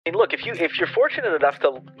mean, look, if you're fortunate enough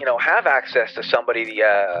to have access to somebody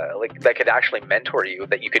like that could actually mentor you,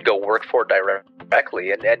 that you could go work for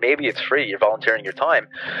directly, and maybe it's free, you're volunteering your time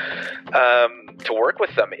to work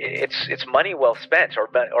with them. It's money well spent,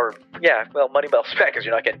 money well spent because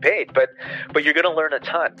you're not getting paid, but you're going to learn a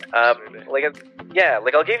ton. Like I'll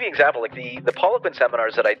give you an example, like the Poliquin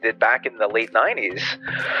seminars that I did back in the late 90s.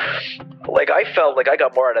 Like I felt like I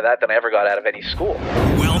got more out of that than I ever got out of any school.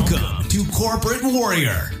 Welcome to Corporate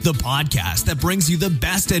Warrior, the podcast that brings you the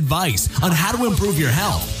best advice on how to improve your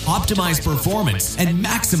health, optimize performance, and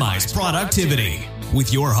maximize productivity.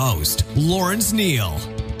 With your host, Lawrence Neal.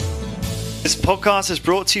 This podcast is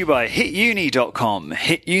brought to you by HitUni.com.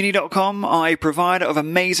 HitUni.com are a provider of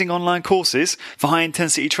amazing online courses for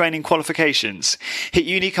high-intensity training qualifications.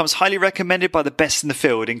 HitUni comes highly recommended by the best in the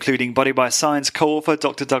field, including Body by Science co-author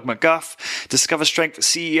Dr. Doug McGuff, Discover Strength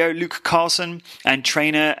CEO Luke Carlson, and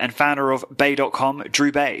trainer and founder of Bay.com,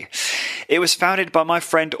 Drew Bay. It was founded by my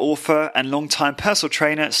friend, author, and longtime personal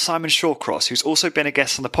trainer Simon Shawcross, who's also been a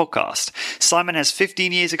guest on the podcast. Simon has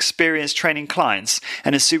 15 years experience training clients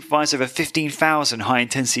and has supervised over 15,000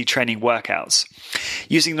 high-intensity training workouts.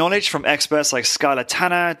 Using knowledge from experts like Skylar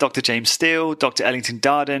Tanner, Dr. James Steele, Dr. Ellington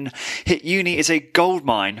Darden, HitUni is a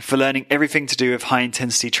goldmine for learning everything to do with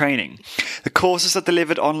high-intensity training. The courses are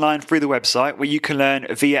delivered online through the website, where you can learn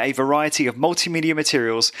via a variety of multimedia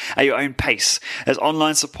materials at your own pace. There's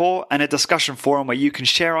online support and a discussion forum where you can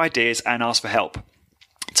share ideas and ask for help.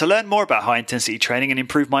 To learn more about high-intensity training and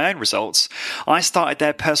improve my own results, I started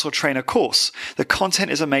their personal trainer course. The content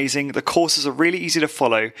is amazing, the courses are really easy to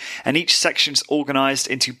follow, and each section is organized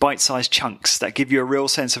into bite-sized chunks that give you a real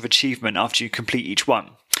sense of achievement after you complete each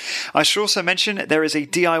one. I should also mention there is a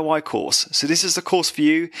DIY course. So this is the course for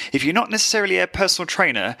you if you're not necessarily a personal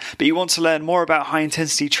trainer, but you want to learn more about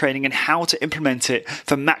high-intensity training and how to implement it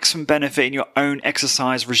for maximum benefit in your own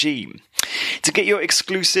exercise regime. To get your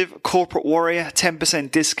exclusive Corporate Warrior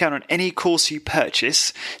 10% discount on any course you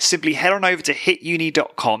purchase, simply head on over to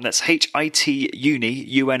hituni.com, that's HITUNI.com,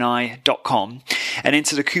 and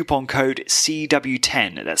enter the coupon code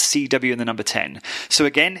CW10, that's CW and the number 10. So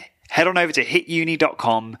again, head on over to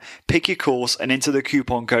hituni.com, pick your course, and enter the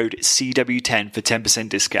coupon code CW10 for 10%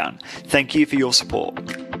 discount. Thank you for your support.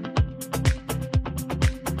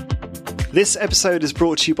 This episode is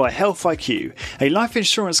brought to you by Health IQ, a life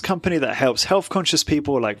insurance company that helps health-conscious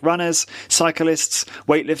people like runners, cyclists,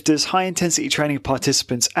 weightlifters, high-intensity training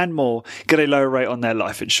participants, and more get a low rate on their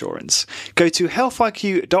life insurance. Go to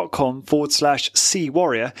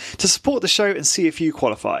healthiq.com/CWarrior to support the show and see if you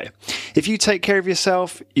qualify. If you take care of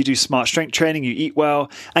yourself, you do smart strength training, you eat well,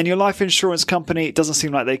 and your life insurance company doesn't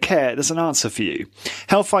seem like they care, there's an answer for you.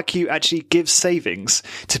 Health IQ actually gives savings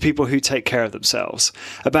to people who take care of themselves.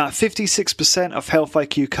 About 56% of Health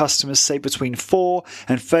IQ customers save between 4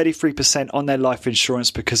 and 33% on their life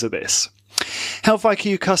insurance because of this. Health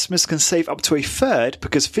IQ customers can save up to a third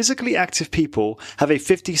because physically active people have a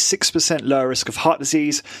 56% lower risk of heart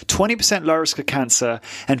disease, 20% lower risk of cancer,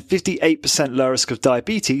 and 58% lower risk of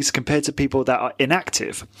diabetes compared to people that are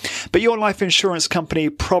inactive. But your life insurance company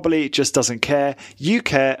probably just doesn't care. You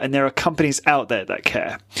care, and there are companies out there that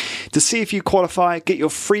care. To see if you qualify, get your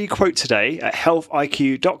free quote today at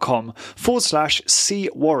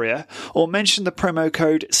healthiq.com/CWarrior or mention the promo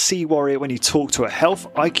code CWarrior when you talk to a Health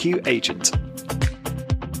IQ agent.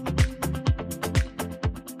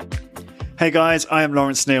 Hey guys, I am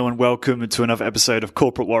Lawrence Neal and welcome to another episode of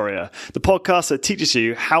Corporate Warrior, the podcast that teaches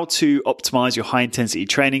you how to optimize your high-intensity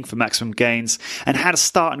training for maximum gains and how to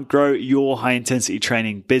start and grow your high-intensity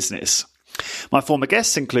training business. My former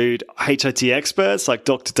guests include HIT experts like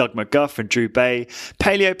Dr. Doug McGuff and Drew Bay,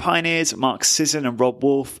 paleo pioneers Mark Sisson and Rob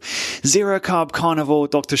Wolf, zero carb carnivore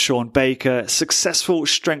Dr. Sean Baker, successful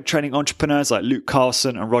strength training entrepreneurs like Luke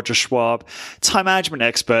Carlson and Roger Schwab, time management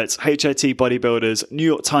experts, HIT bodybuilders, New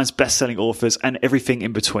York Times bestselling authors, and everything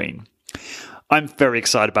in between. I'm very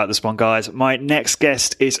excited about this one, guys. My next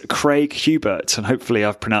guest is Craig Hubert, and hopefully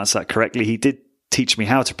I've pronounced that correctly. He did teach me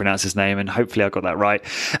how to pronounce his name, and hopefully I got that right.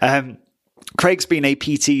 Craig's been a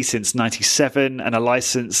PT since 97 and a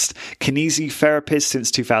licensed kinesiotherapist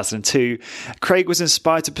since 2002. Craig was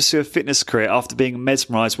inspired to pursue a fitness career after being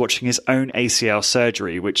mesmerized watching his own ACL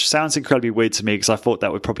surgery, which sounds incredibly weird to me because I thought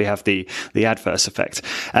that would probably have the adverse effect.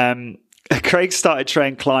 Craig started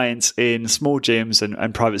training clients in small gyms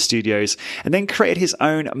and private studios, and then created his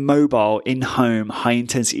own mobile in-home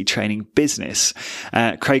high-intensity training business.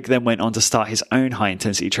 Craig then went on to start his own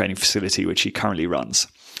high-intensity training facility, which he currently runs.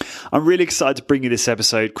 I'm really excited to bring you this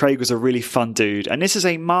episode. Craig was a really fun dude, and this is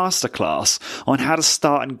a masterclass on how to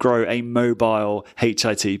start and grow a mobile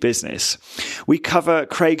HIT business. We cover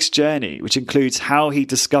Craig's journey, which includes how he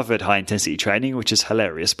discovered high-intensity training, which is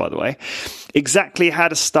hilarious, by the way, exactly how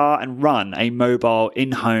to start and run a mobile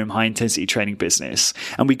in-home high-intensity training business,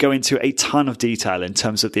 and we go into a ton of detail in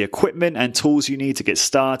terms of the equipment and tools you need to get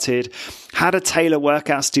started, how to tailor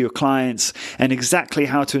workouts to your clients, and exactly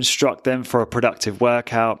how to instruct them for a productive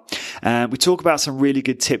workout. We talk about some really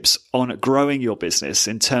good tips on growing your business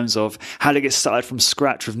in terms of how to get started from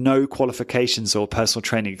scratch with no qualifications or personal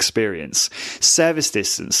training experience, service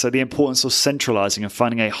distance, so the importance of centralizing and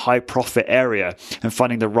finding a high profit area and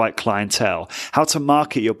finding the right clientele, how to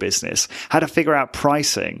market your business, how to figure out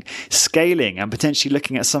pricing, scaling, and potentially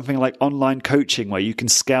looking at something like online coaching where you can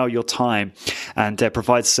scale your time and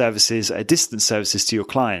provide services, distance services to your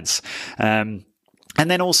clients. And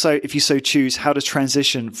then also, if you so choose, how to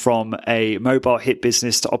transition from a mobile HIIT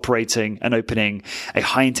business to operating and opening a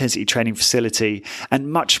high-intensity training facility, and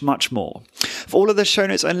much, much more. For all of the show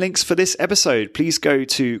notes and links for this episode, please go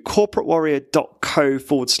to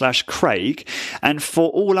corporatewarrior.co/Craig. And for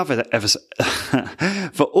all other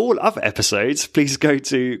episodes, please go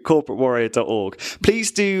to corporatewarrior.org.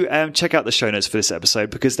 Please do check out the show notes for this episode,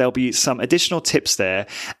 because there'll be some additional tips there.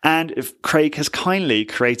 And if Craig has kindly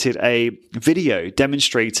created a video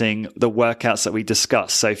demonstrating the workouts that we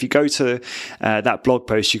discussed. So if you go to that blog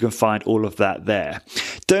post, you can find all of that there.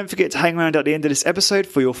 Don't forget to hang around at the end of this episode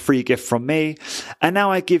for your free gift from me. And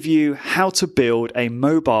now I give you how to build a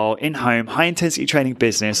mobile in-home high-intensity training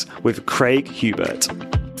business with Craig Hubert.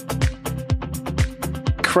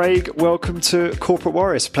 Craig, welcome to Corporate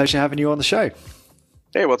Warriors. Pleasure having you on the show.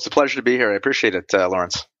 Hey, well, it's a pleasure to be here. I appreciate it,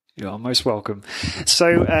 Lawrence. You're most welcome.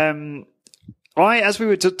 So, as we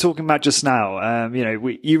were talking about just now,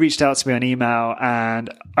 you reached out to me on email, and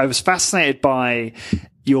I was fascinated by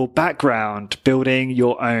your background building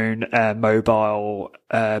your own mobile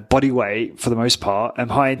body weight, for the most part, and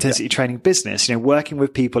high intensity training business. Working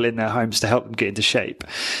with people in their homes to help them get into shape,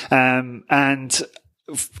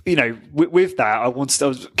 with that, I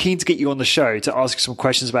was keen to get you on the show to ask you some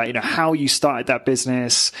questions about, how you started that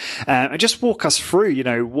business, and just walk us through,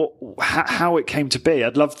 how it came to be.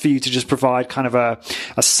 I'd love for you to just provide kind of a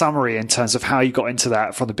summary in terms of how you got into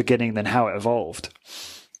that from the beginning, then how it evolved.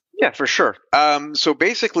 Yeah, for sure. So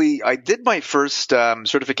basically, I did my first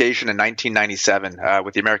certification in 1997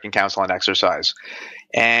 with the American Council on Exercise.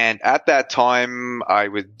 And at that time, I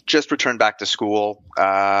would just return back to school.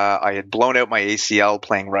 I had blown out my ACL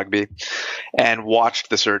playing rugby and watched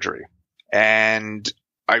the surgery. And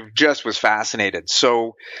I just was fascinated.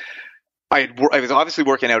 So I was obviously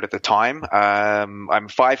working out at the time. I'm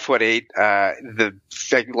 5'8".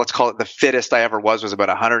 Let's call it the fittest I ever was about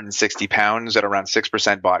 160 pounds at around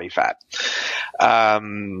 6% body fat.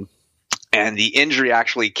 And the injury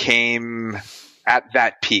actually came at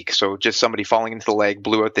that peak. So just somebody falling into the leg,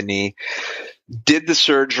 blew out the knee, did the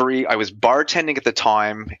surgery. I was bartending at the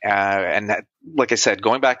time. And that, like I said,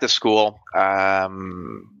 going back to school,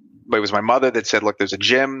 it was my mother that said, look, there's a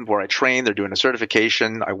gym where I train. They're doing a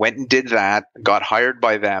certification. I went and did that, got hired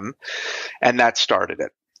by them, and that started it.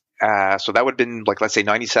 So that would have been let's say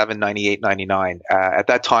 97, 98, 99. At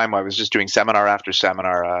that time, I was just doing seminar after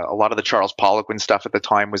seminar. A lot of the Charles Poliquin stuff at the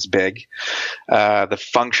time was big. The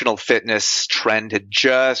functional fitness trend had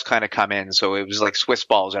just kind of come in. So it was like Swiss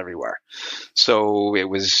balls everywhere. So it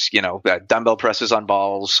was, dumbbell presses on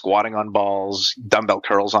balls, squatting on balls, dumbbell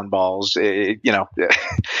curls on balls. It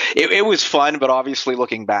was fun, but obviously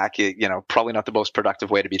looking back, probably not the most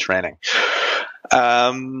productive way to be training.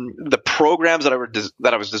 The programs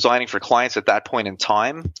that I was designing for clients at that point in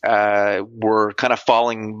time were kind of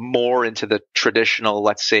falling more into the traditional,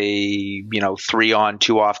 let's say, 3 on,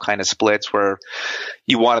 2 off kind of splits where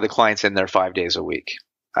you wanted the clients in there 5 days a week.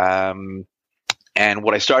 And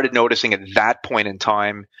what I started noticing at that point in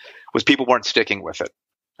time was people weren't sticking with it.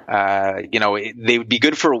 They would be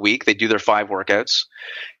good for a week. They'd do their 5 workouts.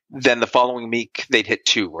 Then the following week they'd hit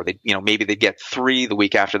 2, or maybe they'd get 3. The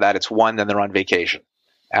week after that it's 1. Then they're on vacation,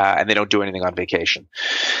 and they don't do anything on vacation.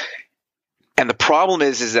 And the problem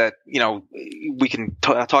is that we can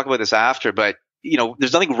talk about this after, but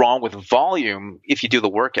there's nothing wrong with volume if you do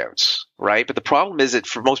the workouts, right? But the problem is that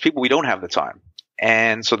for most people we don't have the time.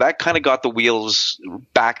 And so that kind of got the wheels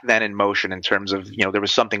back then in motion in terms of, there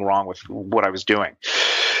was something wrong with what I was doing.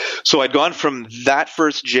 So I'd gone from that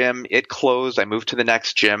first gym, it closed. I moved to the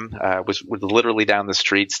next gym, was literally down the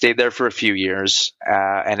street, stayed there for a few years,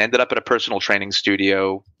 and ended up at a personal training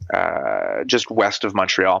studio just west of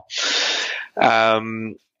Montreal.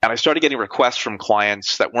 And I started getting requests from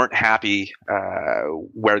clients that weren't happy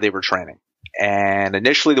where they were training. And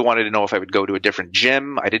initially they wanted to know if I would go to a different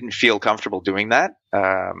gym. I didn't feel comfortable doing that.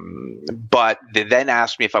 But they then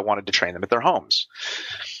asked me if I wanted to train them at their homes.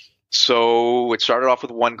 So it started off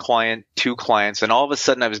with one client, two clients, and all of a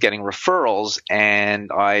sudden I was getting referrals, and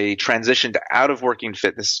I transitioned out of working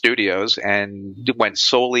fitness studios and went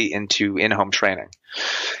solely into in-home training.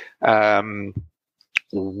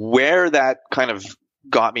 Where that kind of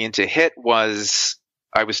got me into HIIT was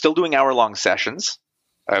I was still doing hour-long sessions.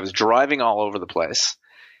 I was driving all over the place.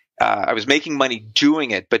 I was making money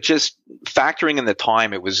doing it, but just factoring in the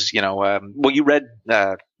time, it was, well, you read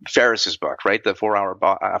Ferriss's book, right? The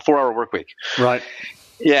 4-hour work week. Right.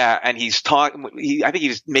 Yeah. And I think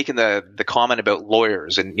he's making the comment about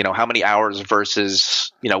lawyers and, how many hours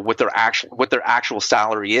versus, what their actual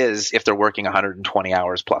salary is if they're working 120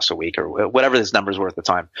 hours plus a week or whatever his numbers were at the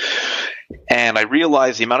time. And I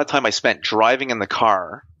realized the amount of time I spent driving in the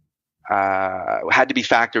car had to be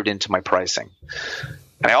factored into my pricing.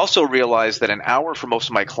 And I also realized that an hour for most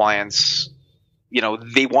of my clients,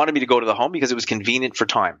 they wanted me to go to the home because it was convenient for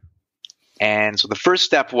time. And so the first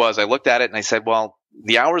step was I looked at it and I said, well,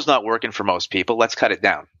 the hour's not working for most people. Let's cut it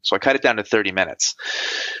down. So I cut it down to 30 minutes.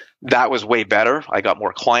 That was way better. I got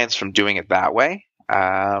more clients from doing it that way.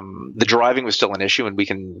 The driving was still an issue, and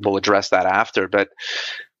we'll address that after. But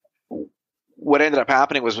what ended up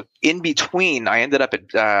happening was in between, I ended up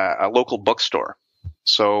at a local bookstore.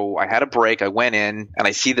 So I had a break. I went in and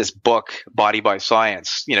I see this book, Body by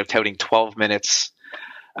Science, touting 12 minutes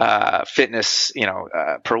fitness,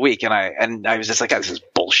 per week. And I was just like, this is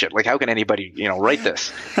bullshit. Like, how can anybody, write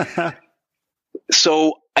this?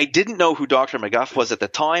 So I didn't know who Dr. McGuff was at the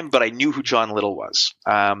time, but I knew who John Little was.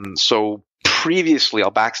 So previously,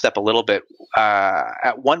 I'll backstep a little bit.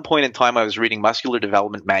 At one point in time, I was reading Muscular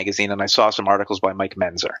Development magazine and I saw some articles by Mike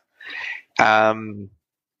Menzer.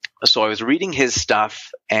 So I was reading his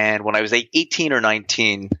stuff, and when I was 18 or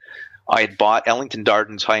 19, I had bought Ellington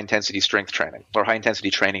Darden's High Intensity Strength Training, or High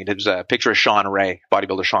Intensity Training. It was a picture of Sean Ray,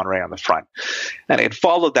 bodybuilder Sean Ray, on the front. And I had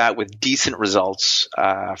followed that with decent results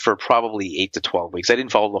for probably 8 to 12 weeks. I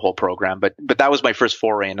didn't follow the whole program, but that was my first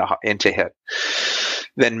foray into HIIT.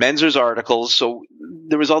 Then Menzer's articles, so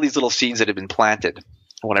there was all these little seeds that had been planted.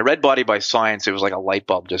 When I read Body by Science, it was like a light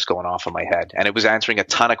bulb just going off in my head. And it was answering a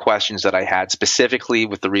ton of questions that I had, specifically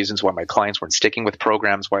with the reasons why my clients weren't sticking with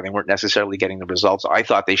programs, why they weren't necessarily getting the results I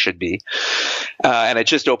thought they should be. And it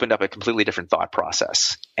just opened up a completely different thought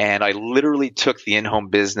process. And I literally took the in-home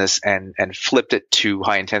business and flipped it to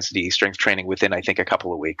high-intensity strength training within, I think, a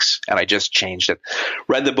couple of weeks. And I just changed it.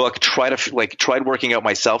 Read the book, tried working out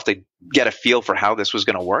myself to get a feel for how this was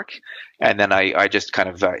going to work. And then I just kind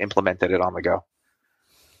of implemented it on the go.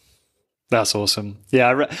 That's awesome.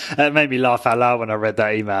 Yeah, it made me laugh out loud when I read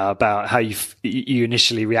that email about how you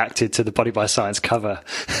initially reacted to the Body by Science cover.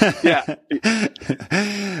 Yeah.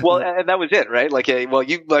 Well, and that was it, right? Like, I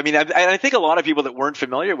think a lot of people that weren't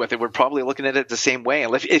familiar with it were probably looking at it the same way.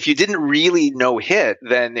 And if you didn't really know HIIT,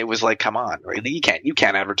 then it was like, come on, really? You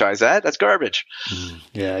can't advertise that. That's garbage.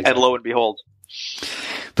 Yeah. Exactly. And lo and behold.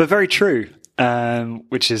 But very true,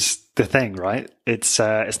 which is the thing, right? It's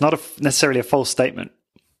not necessarily a false statement.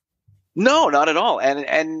 No, not at all. And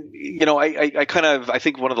I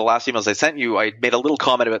think one of the last emails I sent you, I made a little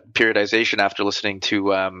comment about periodization after listening to,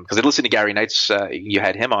 because I listened to Gary Knight's, you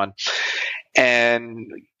had him on.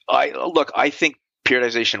 And I think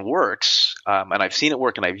periodization works, and I've seen it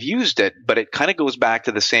work and I've used it, but it kind of goes back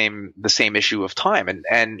to the same issue of time.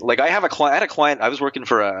 And like I had a client, I was working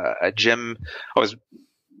for a gym. I was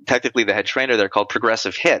technically the head trainer there, called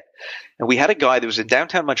Progressive HIIT. And we had a guy that was in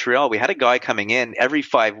downtown Montreal. We had a guy coming in every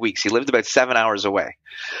 5 weeks. He lived about 7 hours away.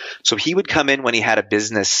 So he would come in when he had a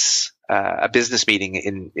business meeting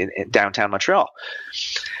in downtown Montreal.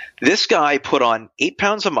 This guy put on 8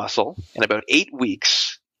 pounds of muscle in about 8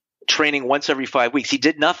 weeks, training once every 5 weeks. He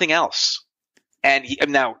did nothing else. And he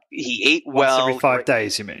ate well. Once every 5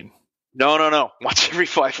 days, you mean? No. Once every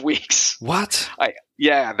 5 weeks. What?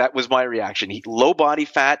 Yeah, that was my reaction. Low body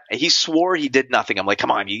fat. He swore he did nothing. I'm like, come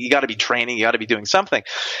on, you got to be training. You got to be doing something.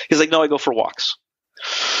 He's like, no, I go for walks.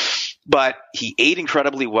 But he ate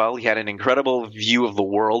incredibly well. He had an incredible view of the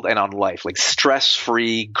world and on life, like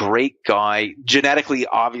stress-free, great guy. Genetically,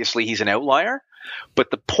 obviously, he's an outlier. But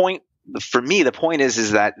the point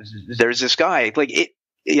is that there's this guy, like it.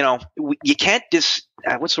 You can't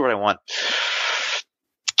what's the word I want?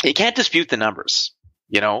 You can't dispute the numbers.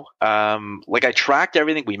 Like I tracked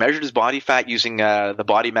everything. We measured his body fat using the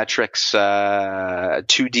Body Metrics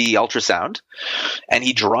 2D ultrasound, and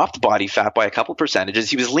he dropped body fat by a couple percentages.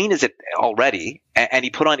 He was lean as it already, and he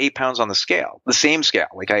put on 8 pounds on the scale, the same scale.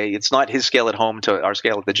 Like it's not his scale at home to our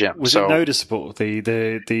scale at the gym. Was it noticeable,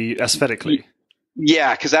 the aesthetically?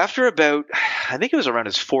 Yeah, because after about, I think it was around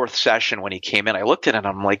his 4th session when he came in, I looked at it and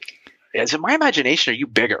I'm like, is it my imagination? Are you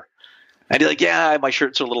bigger? And he's like, yeah, my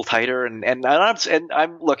shirts are a little tighter. And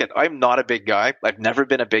I'm not a big guy. I've never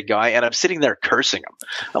been a big guy. And I'm sitting there cursing him.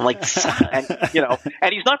 I'm like,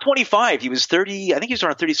 and he's not 25. He was 30. I think he was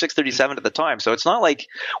around 36, 37 at the time. So it's not like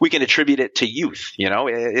we can attribute it to youth.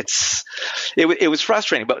 It was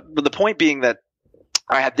frustrating. But the point being that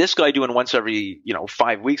I had this guy doing once every,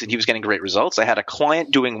 5 weeks, and he was getting great results. I had a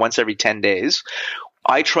client doing once every 10 days.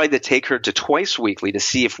 I tried to take her to twice weekly to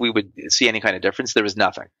see if we would see any kind of difference. There was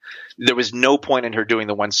nothing. There was no point in her doing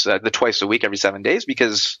the twice a week every 7 days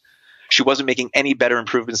because she wasn't making any better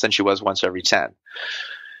improvements than she was once every 10.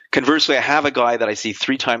 Conversely, I have a guy that I see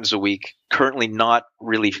 3 times a week, currently not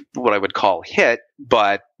really what I would call hit,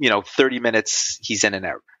 but 30 minutes he's in and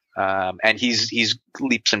out. And he's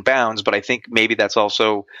leaps and bounds, but I think maybe that's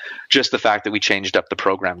also just the fact that we changed up the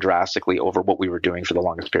program drastically over what we were doing for the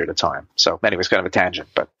longest period of time. So anyways, kind of a tangent,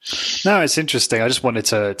 but no, it's interesting. I just wanted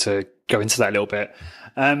to go into that a little bit.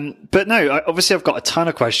 But no, obviously I've got a ton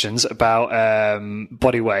of questions about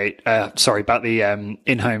body weight. About the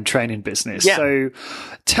in-home training business. Yeah. So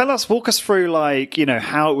walk us through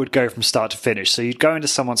how it would go from start to finish. So you'd go into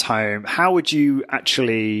someone's home. How would you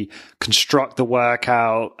actually construct the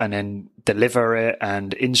workout and then deliver it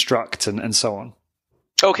and instruct and so on?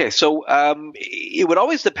 Okay, so it would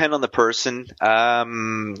always depend on the person.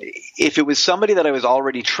 If it was somebody that I was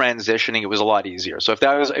already transitioning, it was a lot easier. So if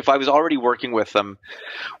I was already working with them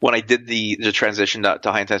when I did the transition to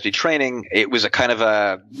high intensity training, it was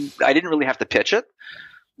I didn't really have to pitch it.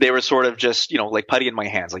 They were sort of just, like putty in my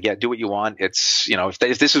hands. Like, yeah, do what you want. It's,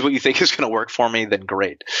 if this is what you think is going to work for me, then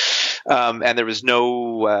great. And there was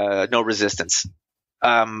no resistance.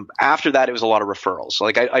 After that, it was a lot of referrals.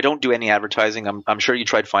 Like I don't do any advertising. I'm sure you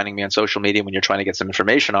tried finding me on social media when you're trying to get some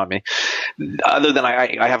information on me. Other than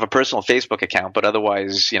I have a personal Facebook account, but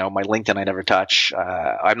otherwise, my LinkedIn I never touch.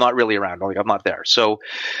 I'm not really around. Like I'm not there. So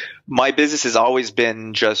my business has always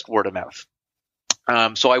been just word of mouth.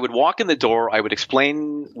 So I would walk in the door. I would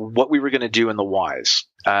explain what we were going to do and the whys.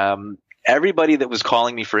 Everybody that was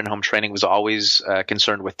calling me for in-home training was always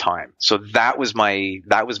concerned with time. So that was my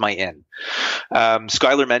in.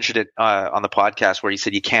 Skylar mentioned it on the podcast where he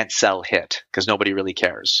said you can't sell HIIT because nobody really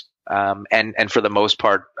cares. And for the most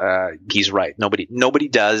part, he's right. Nobody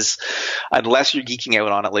does unless you're geeking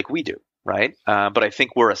out on it like we do, right? But I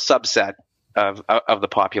think we're a subset of the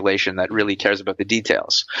population that really cares about the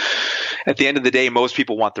details. At the end of the day, most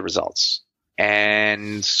people want the results.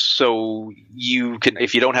 And so you can,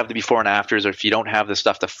 if you don't have the before and afters, or if you don't have the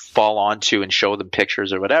stuff to fall onto and show them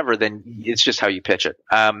pictures or whatever, then it's just how you pitch it.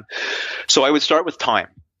 So I would start with time.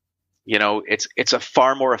 It's a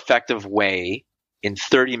far more effective way in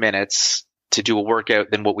 30 minutes to do a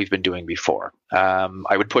workout than what we've been doing before.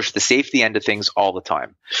 I would push the safety end of things all the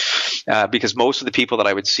time. Because most of the people that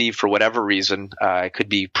I would see for whatever reason, it could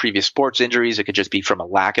be previous sports injuries. It could just be from a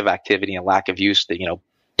lack of activity and lack of use that,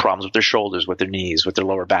 problems with their shoulders, with their knees, with their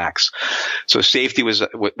lower backs. So safety was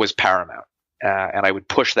paramount. And I would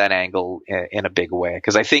push that angle in a big way.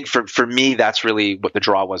 Because I think for me, that's really what the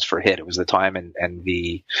draw was for HIIT. It was the time and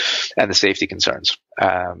the safety concerns.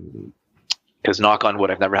 Because knock on wood,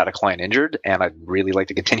 I've never had a client injured, and I'd really like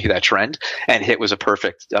to continue that trend. And HIIT was a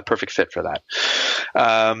perfect fit for that.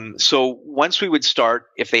 So once we would start,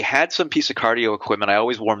 if they had some piece of cardio equipment, I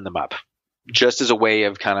always warmed them up. Just as a way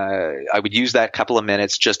of I would use that couple of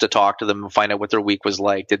minutes just to talk to them and find out what their week was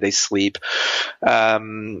like. Did they sleep? I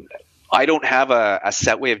don't have a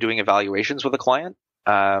set way of doing evaluations with a client.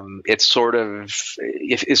 It's sort of,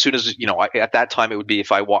 as soon as, at that time it would be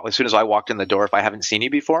as soon as I walked in the door, if I haven't seen you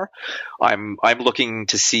before, I'm looking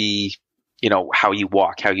to see, how you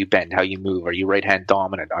walk, how you bend, how you move. Are you right hand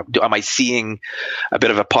dominant? Am I seeing a bit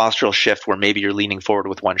of a postural shift where maybe you're leaning forward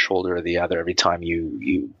with one shoulder or the other every time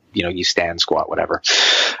you stand, squat, whatever.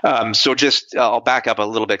 So I'll back up a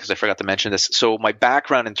little bit because I forgot to mention this. So my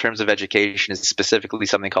background in terms of education is specifically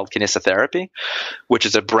something called kinesiotherapy, which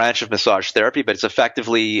is a branch of massage therapy, but it's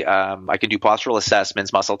effectively, I can do postural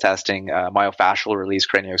assessments, muscle testing, myofascial release,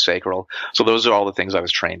 craniosacral. So those are all the things I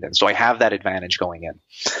was trained in. So I have that advantage going in.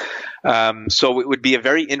 So it would be a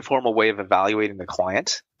very informal way of evaluating the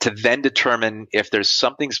client to then determine if there's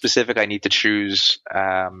something specific I need to choose,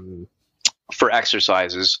 for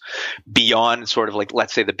exercises beyond sort of like,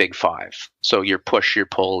 let's say, the big five. So your push, your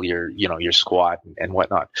pull, your squat and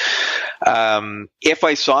whatnot. If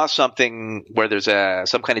I saw something where there's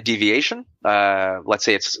some kind of deviation, let's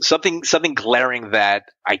say it's something glaring that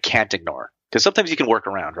I can't ignore, because sometimes you can work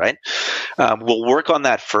around, right? We'll work on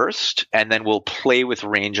that first, and then we'll play with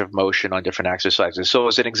range of motion on different exercises. So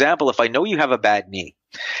as an example, if I know you have a bad knee,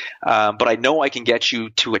 but I know I can get you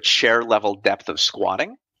to a chair level depth of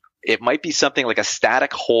squatting, it might be something like a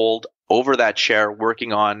static hold over that chair,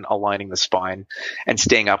 working on aligning the spine and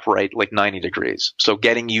staying upright like 90 degrees. So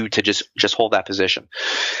getting you to just hold that position.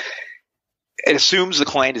 It assumes the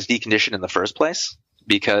client is deconditioned in the first place,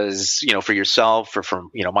 because, for yourself or for,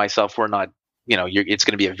 myself, we're not, it's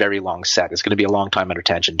going to be a very long set. It's going to be a long time under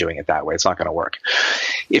tension doing it that way. It's not going to work.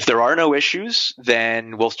 If there are no issues,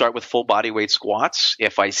 then we'll start with full body weight squats.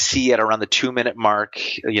 If I see at around the 2-minute mark,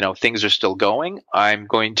 things are still going, I'm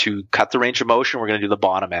going to cut the range of motion. We're going to do the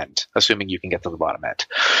bottom end, assuming you can get to the bottom end.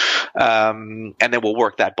 And then we'll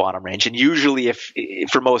work that bottom range. And usually if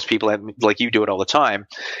for most people, like you do it all the time,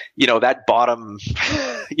 that bottom,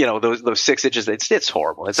 those 6 inches, it's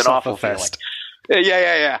horrible. It's an awful feeling.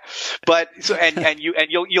 Yeah. But so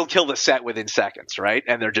you'll kill the set within seconds, right?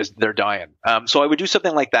 And they're dying. So I would do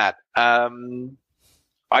something like that. I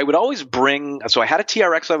would always bring. So I had a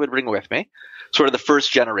TRX I would bring with me, sort of the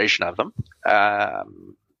first generation of them.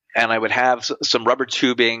 And I would have some rubber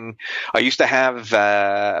tubing. I used to have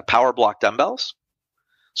power block dumbbells.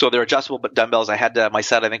 So they're adjustable dumbbells. I had my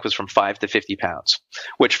set, I think, was from 5 to 50 pounds,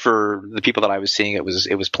 which for the people that I was seeing, it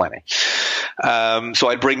was plenty. So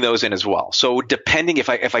I'd bring those in as well. So depending if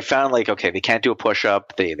I found like, okay, they can't do a push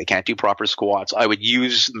up, they can't do proper squats, I would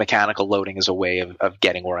use mechanical loading as a way of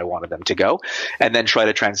getting where I wanted them to go, and then try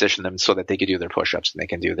to transition them so that they could do their push ups and they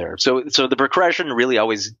can do their. So the progression really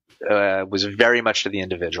always was very much to the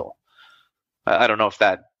individual. I don't know if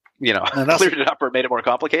that cleared it up or made it more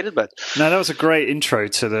complicated, but no, that was a great intro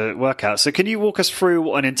to the workout. So can you walk us through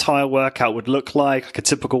what an entire workout would look like a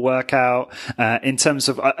typical workout, in terms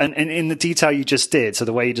of, and in the detail you just did, so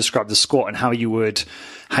the way you described the squat and how you would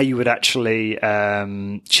actually,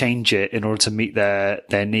 change it in order to meet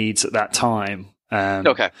their needs at that time.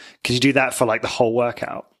 Okay. Could you do that for like the whole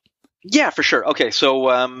workout? Yeah, for sure. Okay.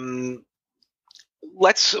 So,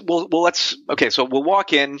 so we'll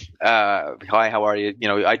walk in. Hi, how are you?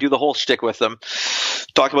 I do the whole shtick with them,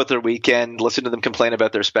 talk about their weekend, listen to them complain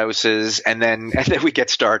about their spouses, and then we get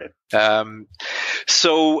started.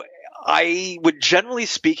 So I would, generally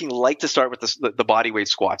speaking, like to start with the body weight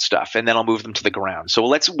squat stuff, and then I'll move them to the ground. So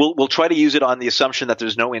we'll try to use it on the assumption that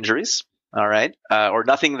there's no injuries. All right. Or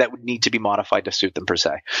nothing that would need to be modified to suit them per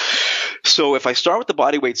se. So if I start with the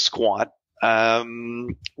body weight squat,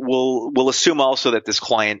 we'll assume also that this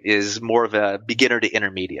client is more of a beginner to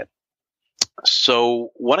intermediate. So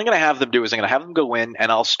what I'm going to have them do is I'm going to have them go in,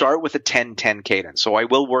 and I'll start with a 10-10 cadence. So I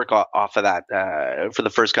will work off of that for the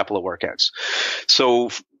first couple of workouts. So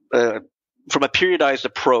from a periodized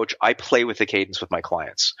approach, I play with the cadence with my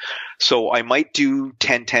clients. So I might do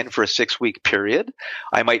 10-10 for a 6-week period.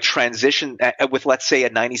 I might transition with, let's say, a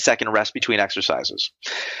 90-second rest between exercises.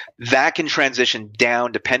 That can transition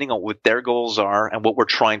down depending on what their goals are and what we're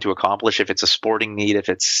trying to accomplish. If it's a sporting need, if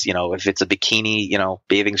it's a bikini,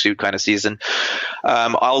 bathing suit kind of season,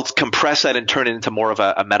 I'll compress that and turn it into more of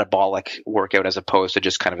a metabolic workout as opposed to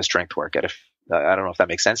just kind of a strength workout. I don't know if that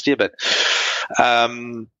makes sense to you, but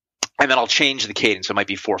and then I'll change the cadence. So it might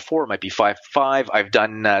be 4-4, it might be 5-5. I've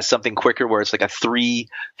done something quicker where it's like a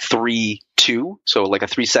 3-3-2. So like a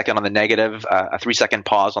 3-second on the negative, a 3-second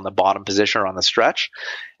pause on the bottom position or on the stretch,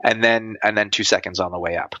 and then 2 seconds on the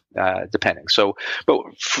way up, depending. So, but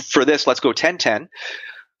for this, let's go 10-10.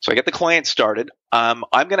 So I get the client started. I'm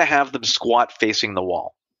going to have them squat facing the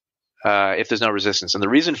wall if there's no resistance. And the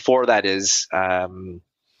reason for that is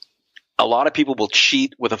a lot of people will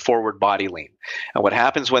cheat with a forward body lean. And what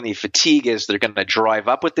happens when they fatigue is they're going to drive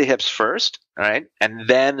up with the hips first, right? And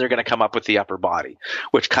then they're going to come up with the upper body,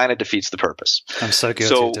 which kind of defeats the purpose. I'm so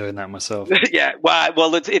guilty of doing that myself. Yeah.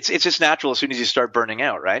 Well, it's just natural as soon as you start burning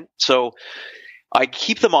out, right? So I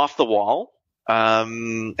keep them off the wall.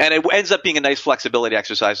 And it ends up being a nice flexibility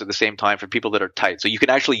exercise at the same time for people that are tight. So you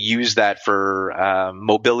can actually use that for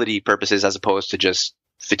mobility purposes as opposed to just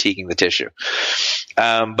fatiguing the tissue.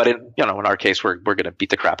 But in our case, we're going to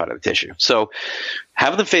beat the crap out of the tissue. So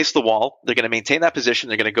have them face the wall. They're going to maintain that position.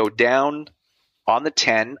 They're going to go down on the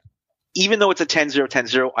 10. Even though it's a 10-0,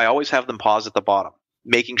 10-0, I always have them pause at the bottom,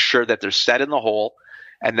 making sure that they're set in the hole,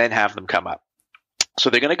 and then have them come up. So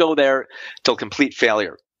they're going to go there till complete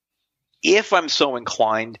failure. if I'm so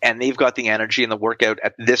inclined and they've got the energy in the workout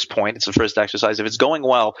at this point, it's the first exercise. If it's going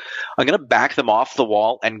well, I'm going to back them off the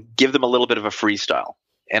wall and give them a little bit of a freestyle.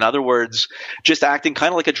 In other words, just acting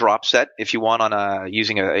kind of like a drop set, if you want, on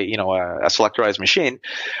using a selectorized machine.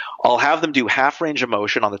 I'll have them do half range of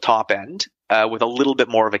motion on the top end with a little bit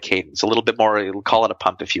more of a cadence, a little bit more. Call it a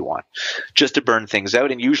pump if you want, just to burn things out.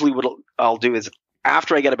 And usually, what I'll do is,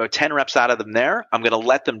 after I get about 10 reps out of them there, I'm going to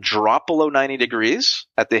let them drop below 90 degrees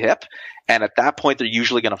at the hip, and at that point, they're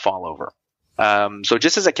usually going to fall over. So,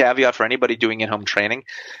 just as a caveat for anybody doing in-home training.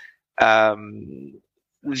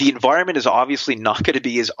 The environment is obviously not going to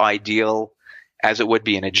be as ideal as it would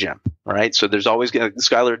be in a gym, right? So there's always,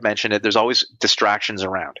 Skylar had mentioned it, there's always distractions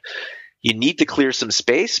around. You need to clear some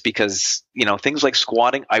space because, things like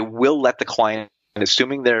squatting, I will let the client,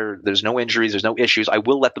 assuming there's no injuries, there's no issues, I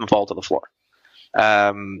will let them fall to the floor.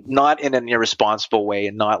 Not in an irresponsible way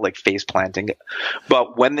and not like face planting,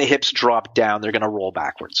 but when the hips drop down, they're going to roll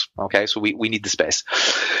backwards. Okay. So we need the space.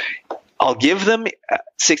 I'll give them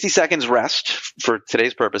 60 seconds rest for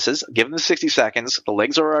today's purposes. Give them 60 seconds. The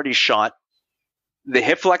legs are already shot. The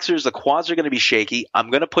hip flexors, the quads are going to be shaky.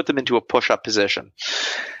 I'm going to put them into a push-up position.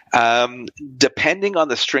 Depending on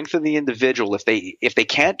the strength of the individual, if they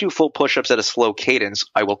can't do full push-ups at a slow cadence,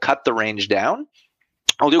 I will cut the range down.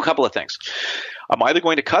 I'll do a couple of things. I'm either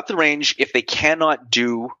going to cut the range if they cannot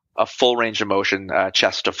do a full range of motion,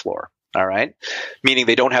 chest to floor. All right. Meaning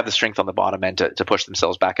they don't have the strength on the bottom end to push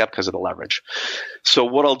themselves back up because of the leverage. So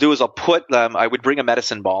what I'll do is I would bring a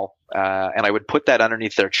medicine ball, and I would put that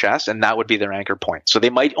underneath their chest, and that would be their anchor point. So they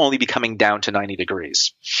might only be coming down to 90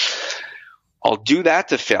 degrees. I'll do that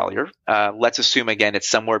to failure. Let's assume again, it's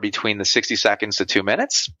somewhere between the 60 seconds to 2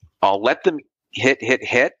 minutes. I'll let them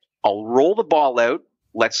hit. I'll roll the ball out.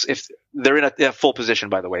 If they're in a full position,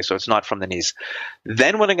 by the way, so it's not from the knees.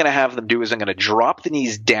 Then what I'm going to have them do is I'm going to drop the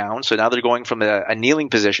knees down. So now they're going from a kneeling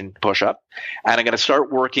position push up, and I'm going to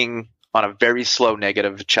start working on a very slow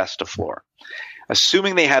negative chest to floor.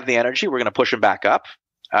 Assuming they have the energy, we're going to push them back up,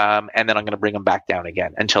 and then I'm going to bring them back down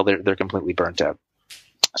again until they're completely burnt out.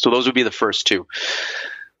 So those would be the first two.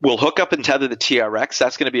 We'll hook up and tether the TRX.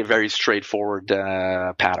 That's going to be a very straightforward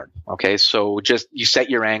pattern. Okay, so just you set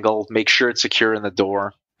your angle, make sure it's secure in the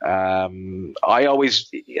door. I always,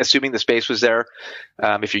 assuming the space was there,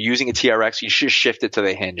 if you're using a TRX, you should shift it to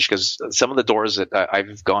the hinge, because some of the doors that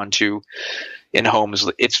I've gone to in homes,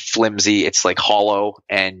 it's flimsy, it's like hollow,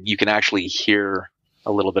 and you can actually hear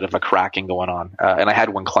a little bit of a cracking going on. And I had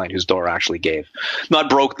one client whose door actually gave. Not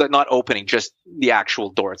broke, not opening, just the actual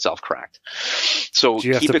door itself cracked. So do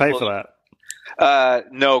you have to pay for that?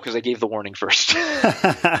 No, because I gave the warning first.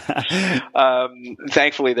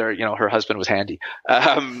 Thankfully, her husband was handy.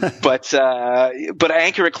 But I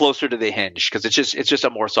anchor it closer to the hinge because it's just a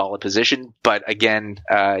more solid position. But again,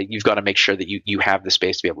 you've got to make sure that you have the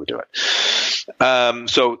space to be able to do it.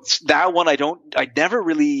 So that one, I never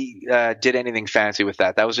really did anything fancy with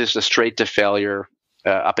that. That was just a straight to failure.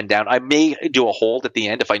 Up and down. I may do a hold at the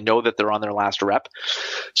end if I know that they're on their last rep.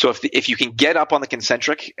 So if you can get up on the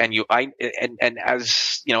concentric and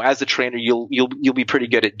as the trainer, you'll be pretty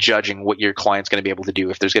good at judging what your client's going to be able to do,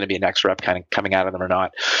 if there's going to be a next rep kind of coming out of them or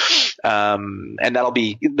not. And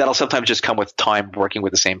that'll sometimes just come with time working with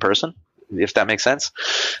the same person, if that makes sense.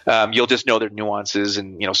 You'll just know their nuances,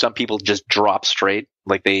 and some people just drop straight,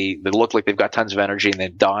 like they look like they've got tons of energy and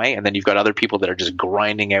then die, and then you've got other people that are just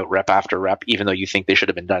grinding out rep after rep, even though you think they should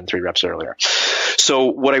have been done 3 reps earlier. So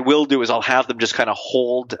what I will do is I'll have them just kind of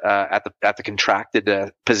hold at the contracted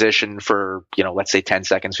position for let's say 10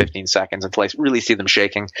 seconds, 15 seconds until I really see them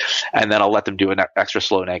shaking, and then I'll let them do an extra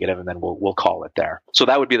slow negative, and then we'll call it there. So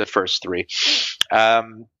that would be the first 3.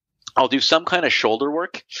 I'll do some kind of shoulder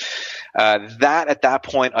work. At that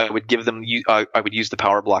point, I would give them. I would use the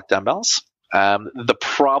power block dumbbells. The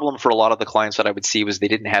problem for a lot of the clients that I would see was they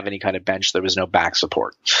didn't have any kind of bench. There was no back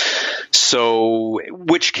support. So,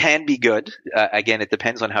 which can be good. Again, it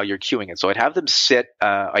depends on how you're cueing it. So I'd have them sit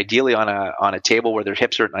ideally on a table where their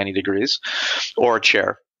hips are at 90 degrees, or a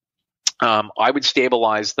chair. I would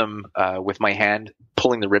stabilize them with my hand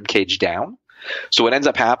pulling the rib cage down. So what ends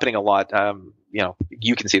up happening a lot,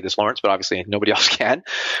 you can see this, Lawrence, but obviously nobody else can.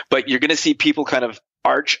 But you're going to see people kind of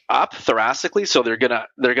arch up thoracically, so they're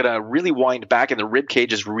gonna really wind back, and the rib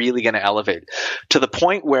cage is really going to elevate to the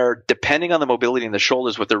point where, depending on the mobility in the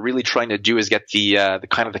shoulders, what they're really trying to do is get the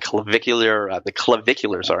clavicular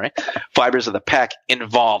fibers of the pec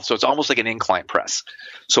involved. So it's almost like an incline press.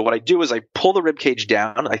 So what I do is I pull the rib cage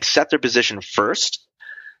down, I set their position first,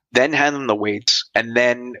 then hand them the weights, and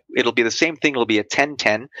then it'll be the same thing. It'll be a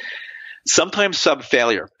 10-10. Sometimes sub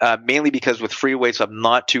failure, mainly because with free weights, I'm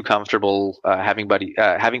not too comfortable having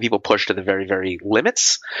people push to the very, very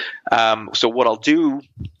limits. So what I'll do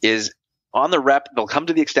is on the rep, they'll come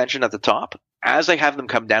to the extension at the top. As I have them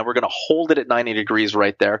come down, we're going to hold it at 90 degrees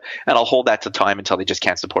right there, and I'll hold that to time until they just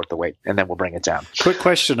can't support the weight, and then we'll bring it down. Quick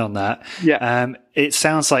question on that. Yeah. It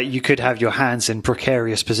sounds like you could have your hands in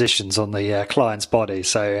precarious positions on the client's body.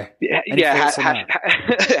 So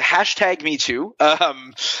hashtag me too.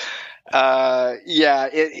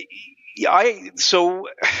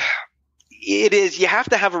 It is, you have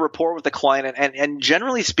to have a rapport with the client, and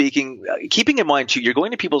generally speaking, keeping in mind too, you're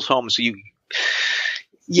going to people's homes, so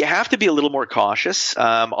you have to be a little more cautious.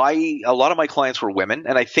 A lot of my clients were women,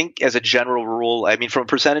 and I think as a general rule, I mean, from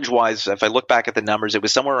percentage wise, if I look back at the numbers, it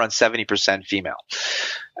was somewhere around 70% female.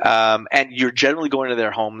 And you're generally going to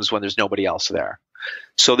their homes when there's nobody else there.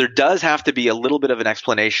 So there does have to be a little bit of an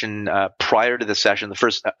explanation prior to the session,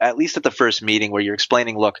 at least at the first meeting, where you're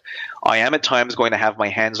explaining, look, I am at times going to have my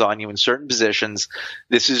hands on you in certain positions.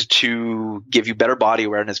 This is to give you better body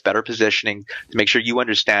awareness, better positioning, to make sure you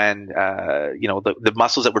understand, the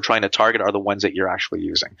muscles that we're trying to target are the ones that you're actually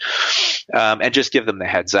using. And just give them the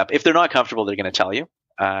heads up. If they're not comfortable, they're going to tell you.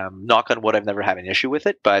 Knock on wood, I've never had an issue with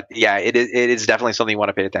it. But yeah, it is definitely something you want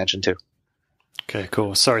to pay attention to. Okay,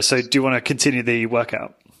 cool. Sorry. So do you want to continue the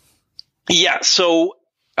workout? Yeah. So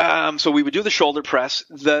we would do the shoulder press.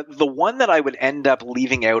 The one that I would end up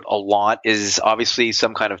leaving out a lot is obviously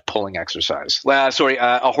some kind of pulling exercise.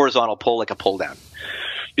 A horizontal pull, like a pull down,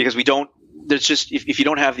 because if you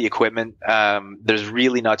don't have the equipment, there's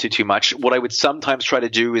really not too much. What I would sometimes try to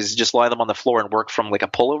do is just lie them on the floor and work from like a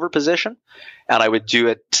pullover position. And I would do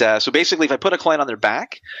it. So basically, if I put a client on their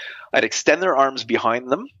back, I'd extend their arms behind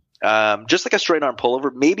them. Just like a straight arm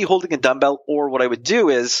pullover, maybe holding a dumbbell, or what I would do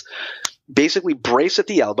is basically brace at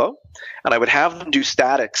the elbow, and I would have them do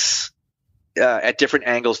statics at different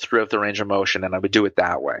angles throughout the range of motion, and I would do it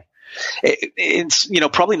that way. It's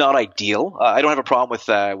probably not ideal. I don't have a problem with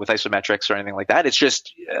isometrics or anything like that. It's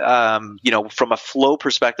just from a flow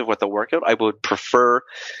perspective with the workout, I would prefer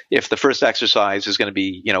if the first exercise is going to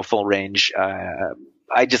be full range.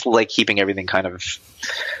 I just like keeping everything kind of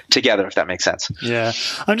together, if that makes sense. Yeah.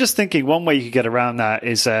 I'm just thinking one way you could get around that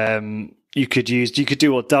is you could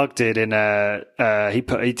do what Doug did in he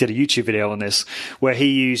did a YouTube video on this where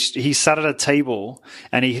he sat at a table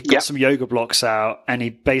and he got some yoga blocks out and he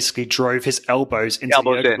basically drove his elbows into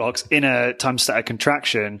the yoga blocks in a time static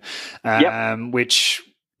contraction, which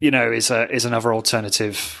is another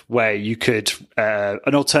alternative way you could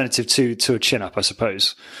an alternative to a chin up, I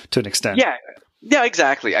suppose, to an extent. Yeah,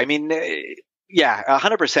 exactly. I mean,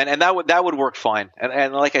 100%, and that would work fine.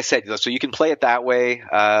 And like I said, so you can play it that way.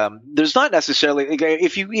 There's not necessarily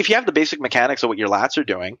if you have the basic mechanics of what your lats are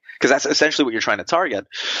doing, because that's essentially what you're trying to target.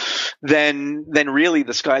 Then really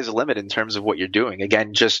the sky's the limit in terms of what you're doing.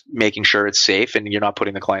 Again, just making sure it's safe and you're not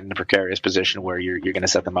putting the client in a precarious position where you're going to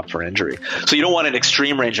set them up for injury. So you don't want an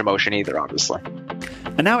extreme range of motion either, obviously.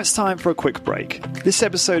 And now it's time for a quick break. This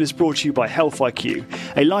episode is brought to you by Health IQ,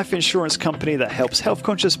 a life insurance company that helps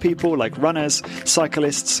health-conscious people like runners,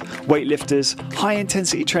 cyclists, weightlifters,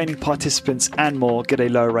 high-intensity training participants, and more get a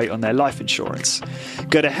lower rate on their life insurance.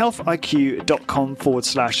 Go to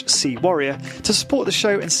healthiq.com/cwarrior to support the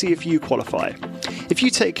show and see if you qualify. If you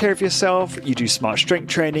take care of yourself, you do smart strength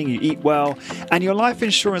training, you eat well, and your life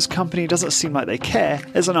insurance company doesn't seem like they care,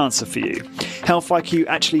 there's an answer for you. Health IQ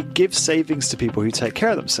actually gives savings to people who take care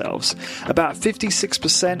of themselves. About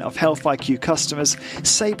 56% of Health IQ customers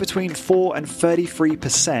save between 4 and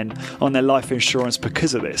 33% on their life insurance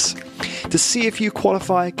because of this. To see if you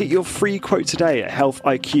qualify, get your free quote today at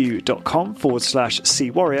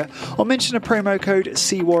healthiq.com/cwarrior or mention a promo code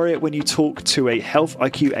CWarrior when you talk to a Health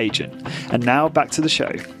IQ agent. And now back to the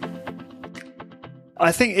show.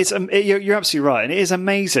 I think you're absolutely right. And it is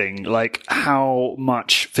amazing, like how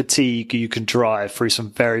much fatigue you can drive through some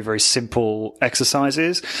very, very simple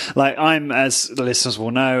exercises. Like as the listeners will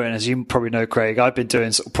know, and as you probably know, Craig, I've been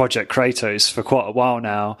doing sort of Project Kratos for quite a while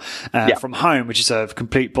now, from home, which is a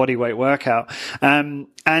complete body weight workout. And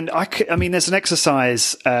there's an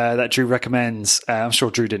exercise that Drew recommends. I'm sure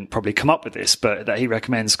Drew didn't probably come up with this, but that he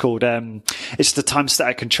recommends called it's the time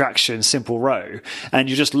static contraction simple row, and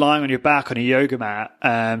you're just lying on your back on a yoga mat,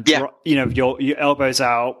 that. Your elbows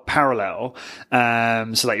out parallel,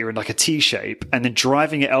 so that you're in like a T shape, and then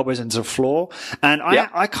driving your elbows into the floor. And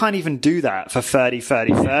I can't even do that for 30,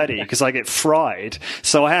 30, 30 because I get fried.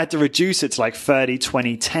 So I had to reduce it to like 30,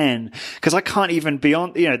 20, 10 because I can't even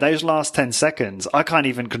beyond, those last 10 seconds, I can't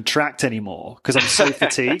even contract anymore because I'm so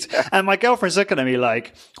fatigued. And my girlfriend's looking at me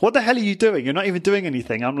like, what the hell are you doing? You're not even doing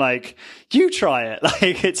anything. I'm like, you try it.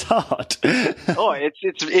 Like, it's hard. Oh,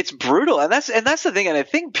 it's brutal. And that's the thing. And I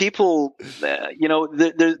think people,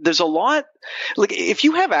 there's a lot, like if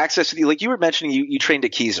you have access to like you were mentioning, you trained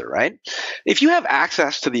at Keiser, right? If you have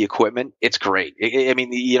access to the equipment, it's great. I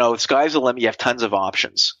mean, sky's the limit. You have tons of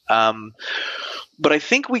options. But I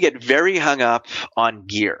think we get very hung up on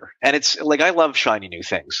gear, and it's like I love shiny new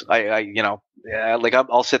things.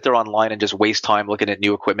 I'll sit there online and just waste time looking at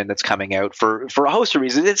new equipment that's coming out for a host of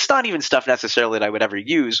reasons. It's not even stuff necessarily that I would ever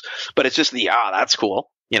use, but it's just that's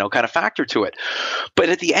cool, kind of factor to it. But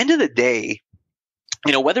at the end of the day,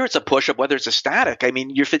 whether it's a push-up, whether it's a static, I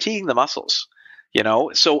mean, you're fatiguing the muscles.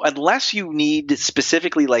 So unless you need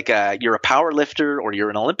specifically like you're a power lifter or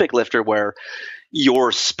you're an Olympic lifter where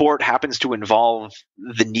your sport happens to involve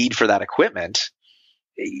the need for that equipment,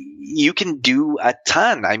 you can do a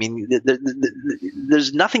ton. I mean,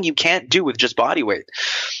 there's nothing you can't do with just body weight.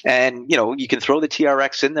 And, you can throw the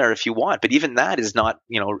TRX in there if you want, but even that is not,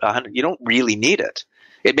 100, you don't really need it.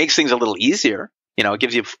 It makes things a little easier. It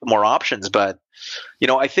gives you more options, but,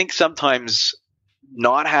 I think sometimes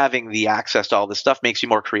not having the access to all this stuff makes you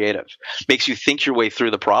more creative, makes you think your way through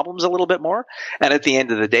the problems a little bit more. And at the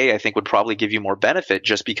end of the day, I think would probably give you more benefit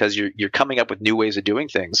just because you're coming up with new ways of doing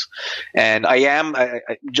things. And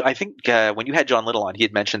I think when you had John Little on, he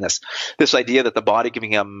had mentioned this idea that the body can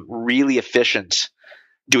become really efficient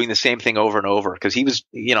doing the same thing over and over, because he was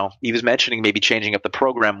mentioning maybe changing up the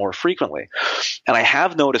program more frequently. And I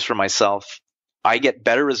have noticed for myself, I get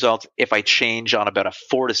better results if I change on about a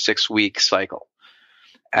 4 to 6 week cycle.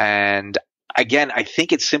 And again, I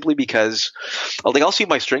think it's simply because I'll see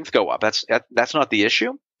my strength go up. That's not the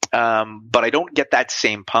issue. But I don't get that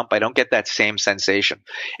same pump. I don't get that same sensation.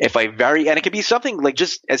 If I vary, and it could be something like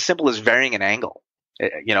just as simple as varying an angle,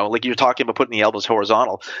 like you're talking about putting the elbows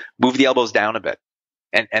horizontal, move the elbows down a bit.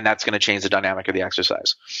 And that's going to change the dynamic of the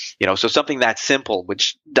exercise. So something that simple,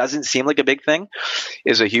 which doesn't seem like a big thing,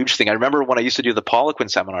 is a huge thing. I remember when I used to do the Poliquin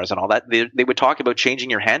seminars and all that, they would talk about changing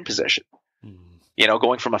your hand position.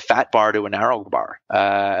 Going from a fat bar to a narrow bar.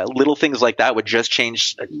 Little things like that would just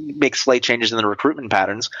make slight changes in the recruitment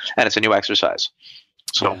patterns, and it's a new exercise.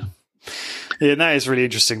 So, yeah, and that is really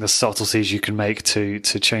interesting, the subtleties you can make to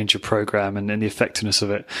change your program and the effectiveness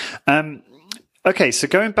of it. Okay, so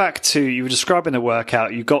going back to, you were describing the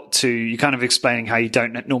workout, you kind of explaining how you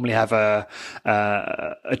don't normally have a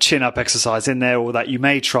chin up exercise in there, or that you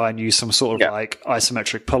may try and use some sort of like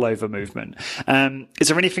isometric pullover movement. Is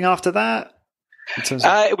there anything after that?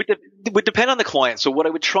 It would depend on the client. So what I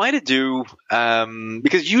would try to do,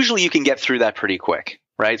 because usually you can get through that pretty quick,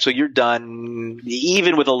 right? So you're done,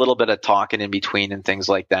 even with a little bit of talking in between and things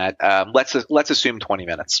like that. Let's assume 20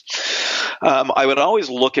 minutes. I would always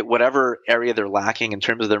look at whatever area they're lacking in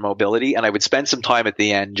terms of their mobility, and I would spend some time at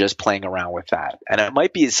the end just playing around with that. And it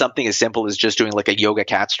might be something as simple as just doing like a yoga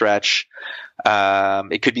cat stretch.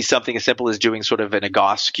 It could be something as simple as doing sort of an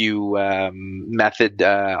Egoscue method,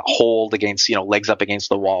 hold against, legs up against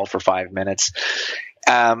the wall for 5 minutes.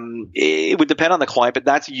 It would depend on the client, but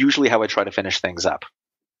that's usually how I try to finish things up.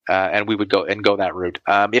 And we would go that route.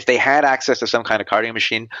 If they had access to some kind of cardio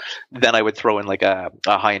machine, then I would throw in like a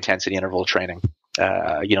high intensity interval training,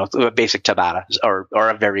 a basic Tabata or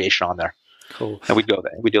a variation on there. Cool. And we'd do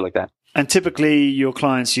it like that. And typically your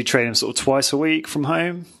clients, you train them sort of twice a week from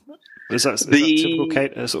home? Is that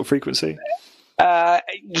typical sort of frequency?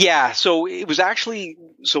 Yeah. So it was actually,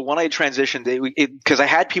 when I transitioned, because I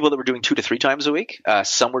had people that were doing 2 to 3 times a week.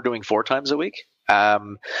 Some were doing 4 times a week.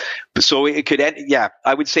 So it could end,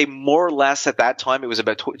 I would say more or less at that time, it was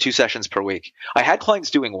about 2 sessions per week. I had clients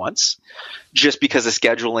doing once just because of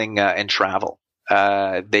scheduling and travel.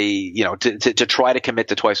 To try to commit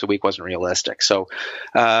to twice a week wasn't realistic. So,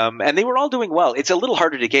 and they were all doing well. It's a little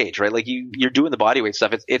harder to gauge, right? Like you're doing the body weight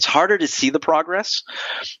stuff. It's harder to see the progress.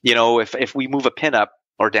 If we move a pin up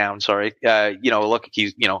or down, look,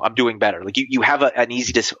 I'm doing better. Like you have an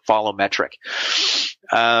easy to follow metric.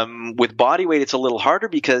 With body weight, it's a little harder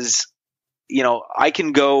because, I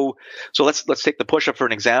can go, so let's take the push up for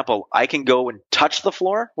an example. I can go and touch the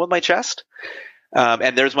floor with my chest.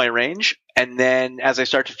 And there's my range. And then as I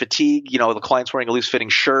start to fatigue, the client's wearing a loose fitting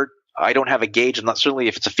shirt. I don't have a gauge. I'm not, certainly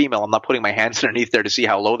if it's a female, I'm not putting my hands underneath there to see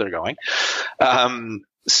how low they're going.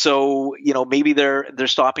 So, maybe they're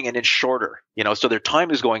stopping an inch shorter, so their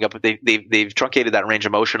time is going up, but they've truncated that range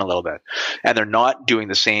of motion a little bit, and they're not doing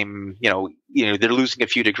the same, they're losing a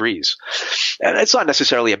few degrees. And it's not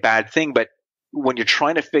necessarily a bad thing, but when you're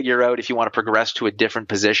trying to figure out if you want to progress to a different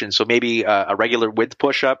position, so maybe a regular width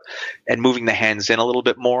push-up and moving the hands in a little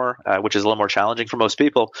bit more, which is a little more challenging for most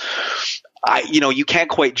people, you can't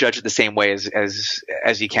quite judge it the same way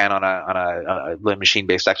as you can on a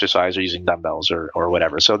machine-based exercise or using dumbbells or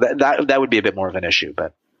whatever. So that would be a bit more of an issue,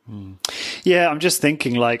 but. Yeah, I'm just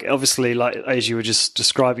thinking, obviously, as you were just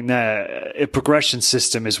describing there, a progression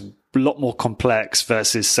system is a lot more complex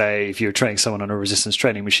versus, say, if you're training someone on a resistance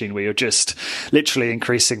training machine where you're just literally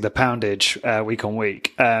increasing the poundage week on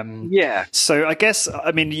week. Yeah. So I guess,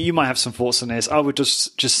 you might have some thoughts on this. I would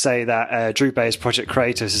just say that Drew Bay's Project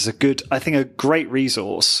Creators is a great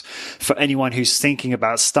resource for anyone who's thinking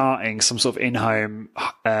about starting some sort of in-home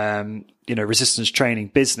resistance training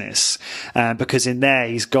business, because in there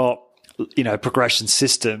he's got a progression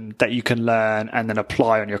system that you can learn and then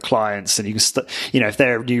apply on your clients. And you can if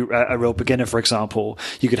they're a real beginner, for example,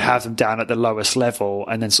 you could have them down at the lowest level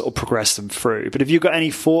and then sort of progress them through. But have you got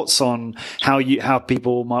any thoughts on how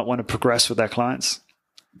people might want to progress with their clients?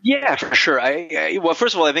 Yeah, for sure. Well,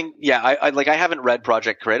 first of all, I think, I haven't read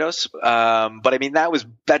Project Kratos, but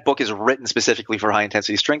that book is written specifically for high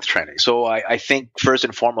intensity strength training. So I think first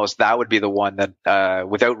and foremost, that would be the one that,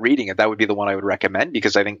 without reading it, that would be the one I would recommend,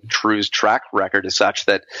 because I think Drew's track record is such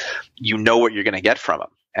that you know what you're going to get from him.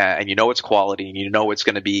 And it's quality, and it's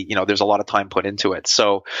going to be, there's a lot of time put into it.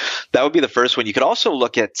 So that would be the first one. You could also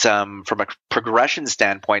look at, from a progression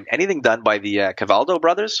standpoint, anything done by the Cavaldo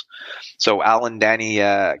brothers. So Alan, Danny,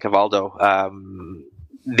 Cavaldo,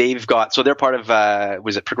 they're part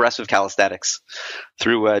of, Progressive Calisthenics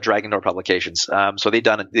through Dragon Door Publications. So they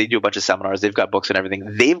do a bunch of seminars. They've got books and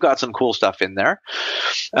everything. They've got some cool stuff in there.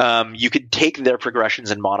 You could take their progressions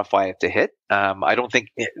and modify it to hit. I don't think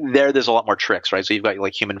there's a lot more tricks, right? So you've got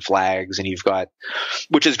human flags, and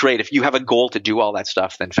which is great. If you have a goal to do all that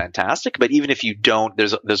stuff, then fantastic. But even if you don't,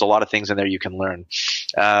 there's a lot of things in there you can learn.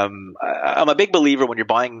 I'm a big believer when you're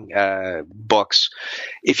buying books,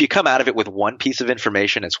 if you come out of it with one piece of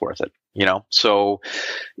information, it's worth it. So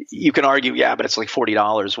you can argue, yeah, but it's like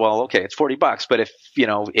 $40. Well, okay, it's $40, but if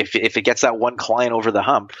it gets that one client over the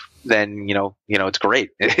hump, then it's great.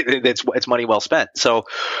 It's money well spent. So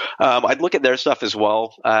I'd look at their stuff as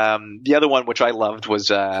well. The other one which I loved was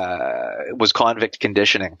Convict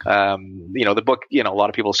Conditioning. The book, a lot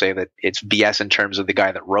of people say that it's BS in terms of the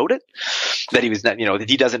guy that wrote it, that he was not, that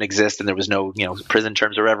he doesn't exist and there was no prison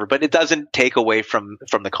terms or whatever, but it doesn't take away from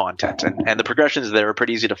the content, and the progressions there are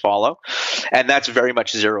pretty easy to follow, and that's very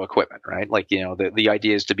much zero equipment, right? The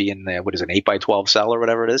idea is to be in an 8x12 cell or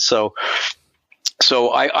whatever it is. So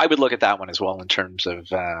I would look at that one as well in terms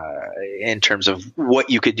of what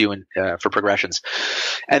you could do for progressions,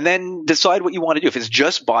 and then decide what you want to do. If it's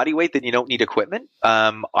just body weight, then you don't need equipment.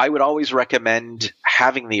 I would always recommend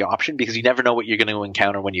having the option, because you never know what you're going to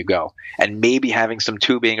encounter when you go, and maybe having some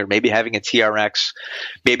tubing, or maybe having a TRX,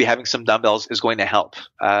 maybe having some dumbbells is going to help.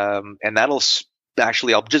 And that'll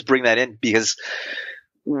actually, I'll just bring that in, because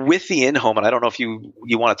with the in-home, and I don't know if you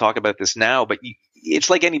want to talk about this now, but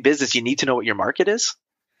it's like any business, you need to know what your market is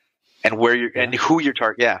and and who you're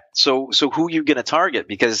target. Yeah. So who you're going to target,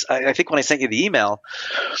 because I think when I sent you the email,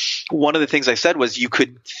 one of the things I said was you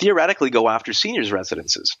could theoretically go after seniors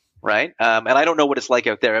residences. Right. And I don't know what it's like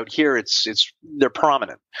out there. Out here, they're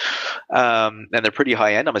prominent. And they're pretty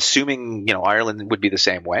high end. I'm assuming, Ireland would be the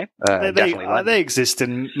same way. Definitely. They exist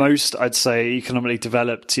in most, I'd say, economically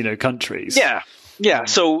developed, countries. Yeah. Yeah.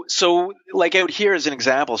 So like out here as an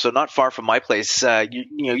example, so not far from my place,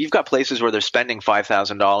 you've got places where they're spending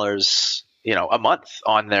 $5,000, a month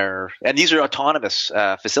on and these are autonomous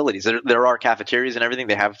facilities. There are cafeterias and everything.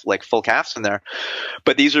 They have full cafes in there,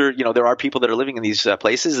 but these are, there are people that are living in these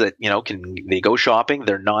places that, they go shopping.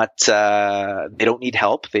 They're not, they don't need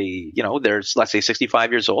help. They're, let's say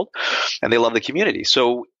 65 years old, and they love the community.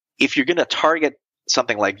 So if you're going to target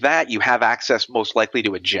something like that, you have access most likely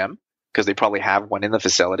to a gym, because they probably have one in the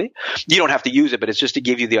facility. You don't have to use it, but it's just to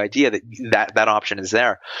give you the idea that option is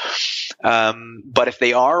there. But if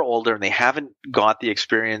they are older and they haven't got the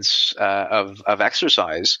experience of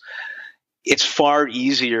exercise, it's far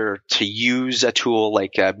easier to use a tool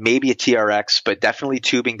like maybe a TRX, but definitely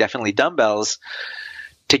tubing, definitely dumbbells,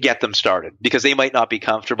 to get them started, because they might not be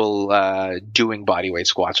comfortable doing bodyweight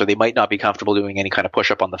squats, or they might not be comfortable doing any kind of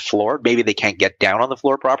push-up on the floor. Maybe they can't get down on the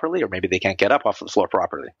floor properly, or maybe they can't get up off the floor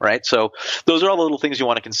properly, right? So those are all the little things you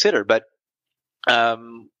want to consider. But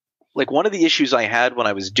like one of the issues I had when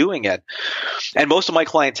I was doing it, and most of my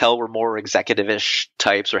clientele were more executive-ish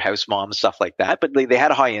types or house moms, stuff like that, but they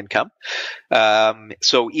had a high income.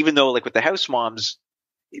 So even though like with the house moms,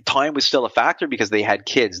 time was still a factor because they had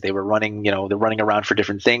kids. They were running, they're running around for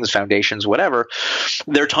different things, foundations, whatever.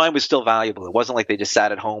 Their time was still valuable. It wasn't like they just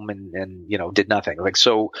sat at home and did nothing. Like,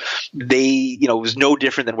 so they, it was no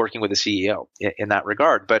different than working with a CEO in that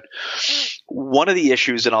regard. But one of the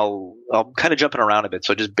issues, and I'm kind of jumping around a bit,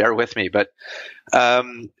 so just bear with me, but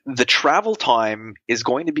the travel time is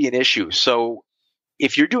going to be an issue. So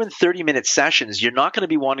if you're doing 30-minute sessions, you're not going to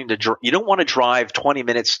be wanting to, you don't want to drive 20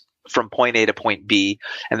 minutes from point A to point B,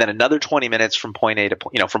 and then another 20 minutes from point A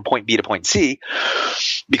to from point B to point C,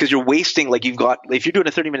 because you're wasting, like if you're doing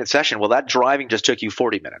a 30-minute session, well, that driving just took you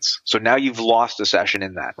 40 minutes. So now you've lost a session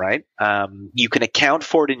in that, right? You can account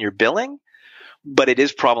for it in your billing, but it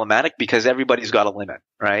is problematic because everybody's got a limit,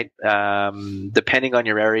 right? Depending on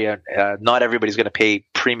your area, not everybody's going to pay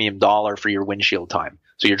premium dollar for your windshield time,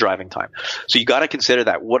 so your driving time. So you got to consider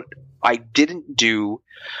that. What I didn't do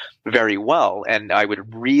very well, and I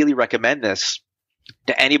would really recommend this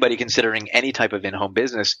to anybody considering any type of in-home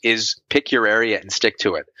business, is pick your area and stick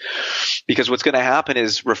to it. Because what's going to happen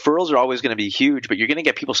is referrals are always going to be huge, but you're going to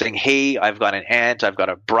get people saying, hey, I've got an aunt, I've got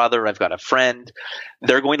a brother, I've got a friend.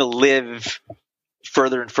 They're going to live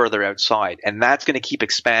further and further outside, and that's going to keep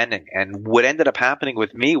expanding. And what ended up happening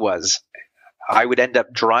with me was I would end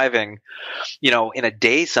up driving, in a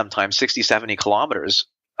day sometimes 60, 70 kilometers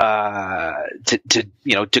to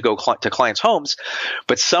go to clients' homes,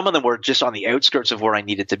 but some of them were just on the outskirts of where I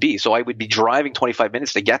needed to be. So I would be driving 25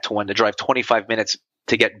 minutes to get to one, to drive 25 minutes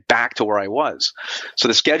to get back to where I was. So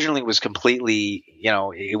the scheduling was completely,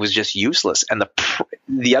 it was just useless. And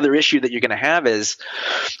the other issue that you're going to have is,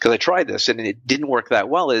 because I tried this and it didn't work that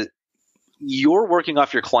well, is you're working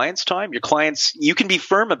off your clients' time. Your clients, you can be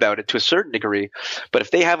firm about it to a certain degree, but if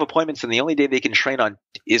they have appointments and the only day they can train on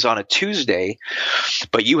is on a Tuesday,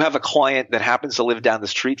 but you have a client that happens to live down the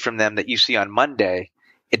street from them that you see on Monday,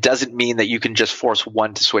 it doesn't mean that you can just force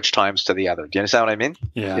one to switch times to the other. Do you understand what I mean?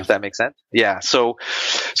 Yeah. If that makes sense. Yeah. So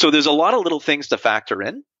there's a lot of little things to factor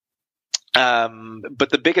in. But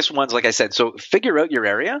the biggest ones, like I said, so figure out your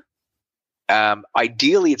area.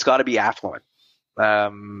 Ideally, it's got to be affluent.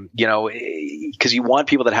 Because you want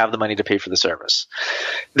people that have the money to pay for the service.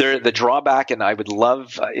 The drawback, and I would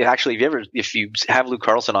love, actually, if you have Luke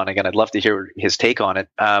Carlson on again, I'd love to hear his take on it.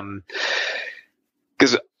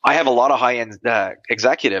 Because I have a lot of high-end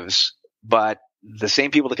executives, but the same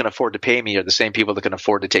people that can afford to pay me are the same people that can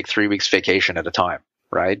afford to take 3 weeks vacation at a time,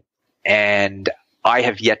 right? And I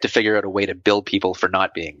have yet to figure out a way to bill people for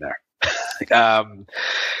not being there.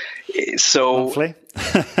 Monthly?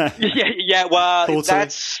 That's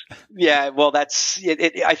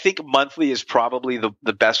I think monthly is probably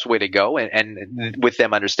the best way to go, and with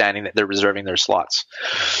them understanding that they're reserving their slots,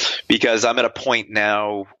 because I'm at a point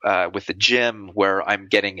now with the gym where I'm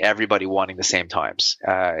getting everybody wanting the same times,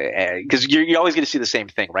 because you're always going to see the same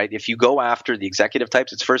thing, right? If you go after the executive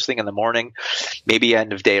types, it's first thing in the morning, maybe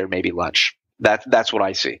end of day, or maybe lunch. That's what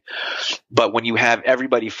I see. But when you have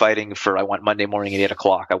everybody fighting for, I want Monday morning at 8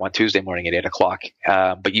 o'clock, I want Tuesday morning at 8 o'clock,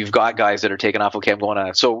 but you've got guys that are taking off, okay, I'm going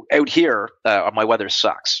to, so out here, my weather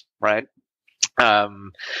sucks, right?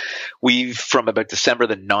 We've, from about December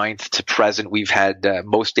the 9th to present, we've had,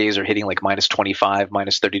 most days are hitting like minus 25,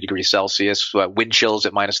 minus 30 degrees Celsius, wind chills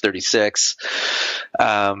at minus 36.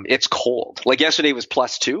 It's cold. Like yesterday was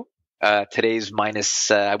plus 2. Today's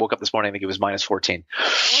minus, I woke up this morning, I think it was minus 14.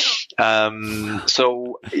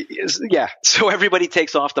 So everybody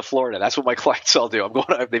takes off to Florida. That's what my clients all do.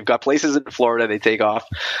 They've got places in Florida. They take off.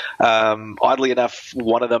 Oddly enough,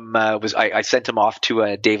 one of them, I sent him off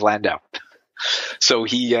to, Dave Landau. So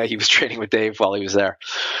he was training with Dave while he was there.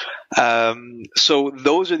 So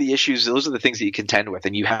those are the issues. Those are the things that you contend with,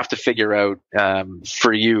 and you have to figure out,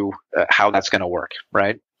 for you, how that's going to work,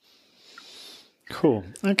 right? Cool.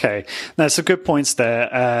 Okay. Now, some good points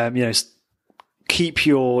there. Keep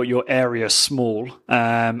your area small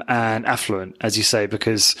and affluent, as you say,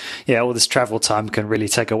 because all this travel time can really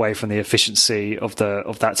take away from the efficiency of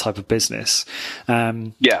that type of business.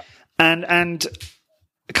 And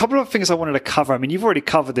a couple of things I wanted to cover. I mean, you've already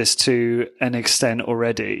covered this to an extent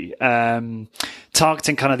already.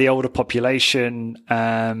 Targeting kind of the older population.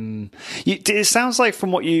 It sounds like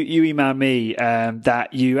from what you emailed me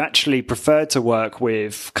that you actually prefer to work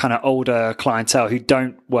with kind of older clientele who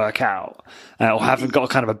don't work out or haven't got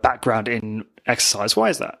kind of a background in exercise. Why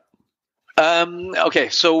is that? Okay,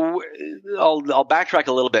 so I'll backtrack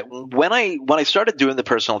a little bit. When I started doing the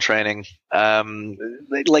personal training,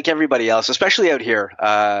 like everybody else, especially out here,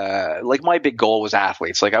 like my big goal was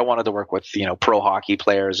athletes. Like I wanted to work with pro hockey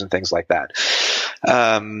players and things like that.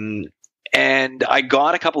 And I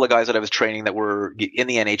got a couple of guys that I was training that were in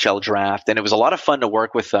the NHL draft, and it was a lot of fun to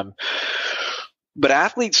work with them. But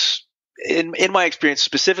athletes, in my experience,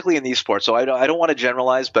 specifically in these sports, so I don't want to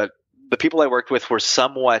generalize, but the people I worked with were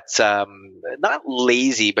somewhat not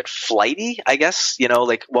lazy, but flighty, I guess.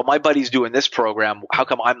 Like, well, my buddy's doing this program. How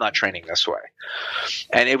come I'm not training this way?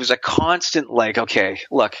 And it was a constant, like, okay,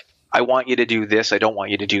 look, I want you to do this. I don't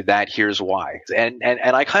want you to do that. Here's why. And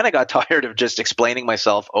I kind of got tired of just explaining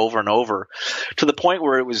myself over and over, to the point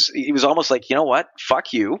where it was almost like, you know what?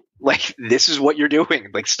 Fuck you. Like, this is what you're doing.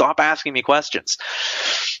 Like, stop asking me questions.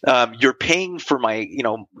 You're paying for my,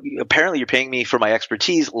 apparently you're paying me for my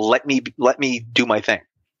expertise. Let me do my thing.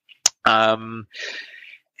 And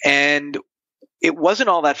it wasn't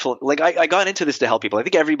all that like I got into this to help people. I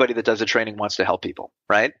think everybody that does the training wants to help people,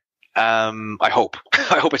 right? I hope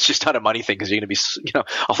it's just not a money thing, because you're going to be,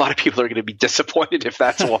 a lot of people are going to be disappointed if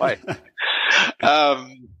that's why.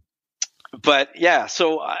 But yeah,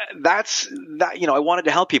 so that's that. I wanted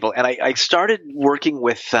to help people, and I started working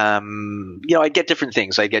with, I get different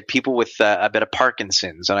things. I get people with a bit of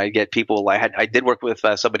Parkinson's, and I get people. I did work with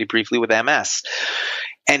somebody briefly with MS,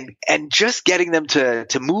 and just getting them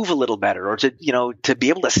to move a little better, or to be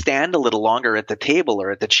able to stand a little longer at the table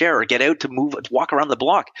or at the chair, or get out to walk around the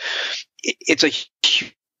block. It's a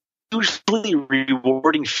hugely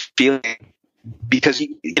rewarding feeling, because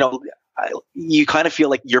you kind of feel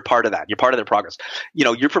like you're part of that. You're part of their progress.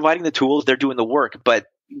 You're providing the tools, they're doing the work, but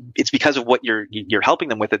it's because of what you're helping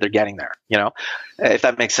them with that they're getting there. If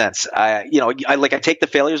that makes sense. I take the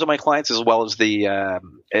failures of my clients as well as their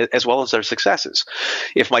successes.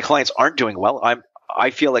 If my clients aren't doing well,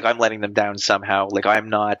 I feel like I'm letting them down somehow. Like I'm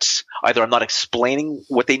not explaining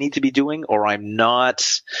what they need to be doing, or I'm not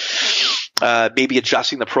maybe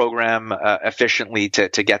adjusting the program efficiently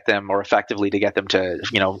to get them, or effectively to get them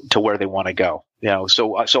to where they want to go.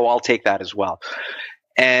 So I'll take that as well.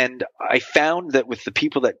 And I found that with the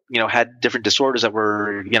people that had different disorders that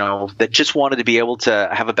were that just wanted to be able to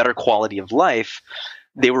have a better quality of life,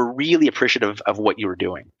 they were really appreciative of what you were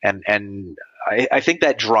doing. And I think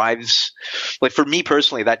that drives, like for me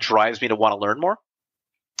personally, that drives me to want to learn more.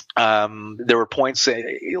 There were points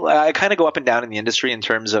I kind of go up and down in the industry in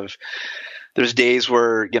terms of, there's days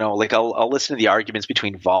where, like I'll listen to the arguments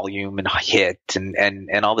between volume and hit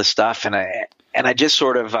and all this stuff. And I just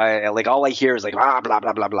sort of, all I hear is like, blah, blah,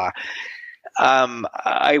 blah, blah.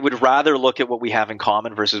 I would rather look at what we have in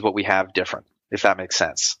common versus what we have different, if that makes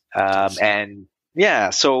sense. And yeah,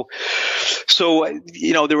 so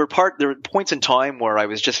there were points in time where I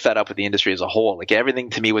was just fed up with the industry as a whole. Like everything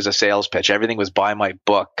to me was a sales pitch. Everything was buy my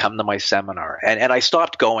book, come to my seminar, and I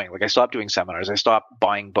stopped going. Like I stopped doing seminars. I stopped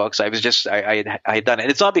buying books. I was just I had done it.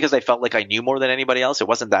 And it's not because I felt like I knew more than anybody else. It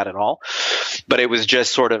wasn't that at all. But it was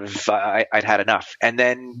just sort of I'd had enough. And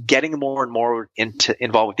then getting more and more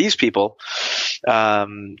involved with these people,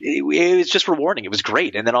 it was just rewarding. It was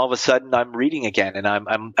great. And then all of a sudden I'm reading again, and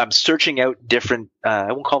I'm searching out different,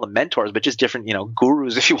 I won't call them mentors, but just different,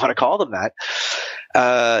 gurus, if you want to call them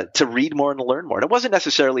that, to read more and to learn more. And it wasn't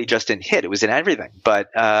necessarily just in HIIT, it was in everything. But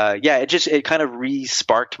it kind of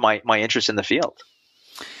re-sparked my interest in the field.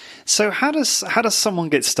 So how does someone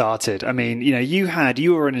get started? I mean,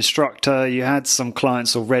 you were an instructor, you had some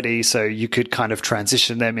clients already, so you could kind of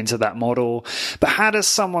transition them into that model. But how does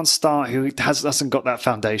someone start who hasn't got that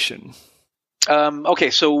foundation?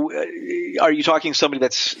 Okay, so are you talking somebody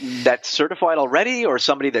that's certified already, or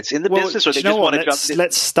somebody that's in the business, or they just want to jump in?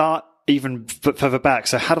 Let's start even further back.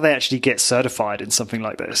 So how do they actually get certified in something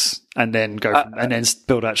like this, and then and then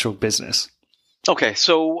build actual business? Okay,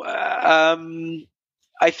 so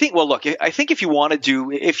I think if you want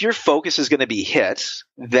to if your focus is going to be HIIT,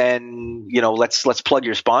 then, let's plug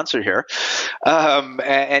your sponsor here.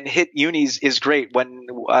 And HIIT Unis is great. When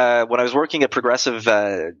I was working at Progressive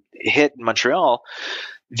HIIT in Montreal,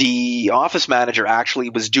 the office manager actually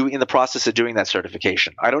was in the process of doing that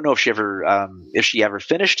certification. I don't know if she ever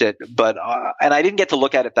finished it, but and I didn't get to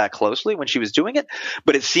look at it that closely when she was doing it,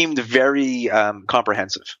 but it seemed very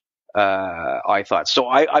comprehensive. I thought so.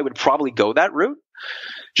 I would probably go that route.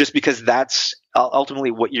 just because that's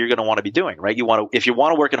ultimately what you're going to want to be doing, right? If you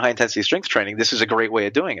want to work in high intensity strength training, this is a great way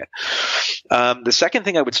of doing it. The second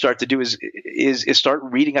thing I would start to do is start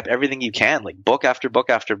reading up everything you can, like book after book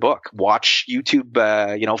after book. Watch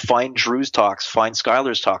YouTube, find Drew's talks, find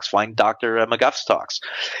Skylar's talks, find Dr. McGuff's talks,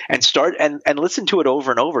 and start and listen to it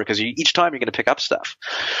over and over, because each time you're going to pick up stuff.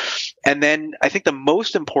 And then I think the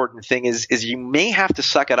most important thing is you may have to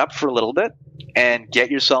suck it up for a little bit and get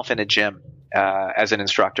yourself in a gym as an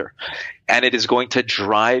instructor, and it is going to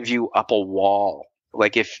drive you up a wall.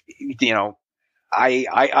 Like, if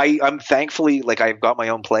I'm thankfully, like, I've got my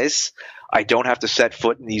own place. I don't have to set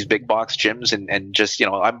foot in these big box gyms and just,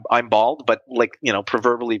 I'm bald, but like,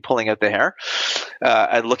 proverbially pulling out the hair,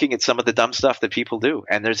 and looking at some of the dumb stuff that people do.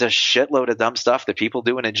 And there's a shitload of dumb stuff that people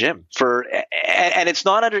do in a gym and it's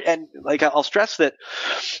not and like, I'll stress that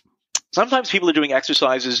sometimes people are doing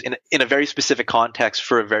exercises in a very specific context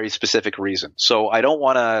for a very specific reason. So I don't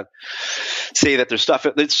want to say that there's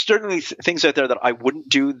certainly things out there that I wouldn't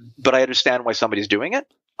do, but I understand why somebody's doing it.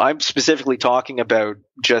 I'm specifically talking about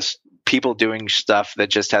just people doing stuff that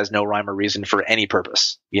just has no rhyme or reason for any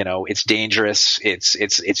purpose. It's dangerous,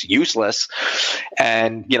 it's useless,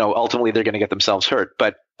 and ultimately they're going to get themselves hurt.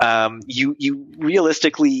 But you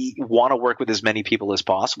realistically want to work with as many people as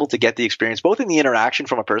possible to get the experience, both in the interaction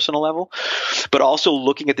from a personal level, but also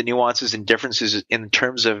looking at the nuances and differences in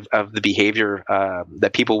terms of the behavior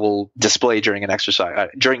that people will display during an exercise,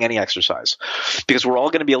 during any exercise, because we're all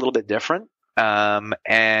going to be a little bit different.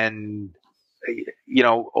 And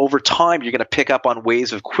over time, you're going to pick up on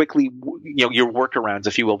ways of quickly, your workarounds,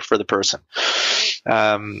 if you will, for the person.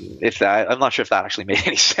 I'm not sure if that actually made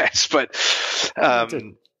any sense, but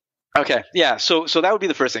okay, yeah. So that would be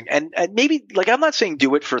the first thing, and maybe, like, I'm not saying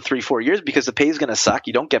do it for 3-4 years, because the pay is going to suck.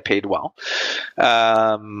 You don't get paid well.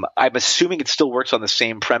 I'm assuming it still works on the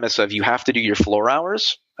same premise of you have to do your floor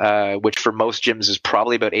hours, which for most gyms is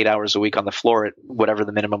probably about 8 hours a week on the floor at whatever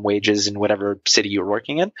the minimum wage is in whatever city you're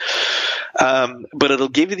working in. But it'll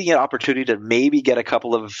give you the opportunity to maybe get a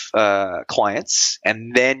couple of clients,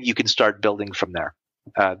 and then you can start building from there.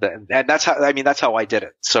 And that's how I did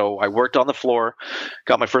it. So I worked on the floor,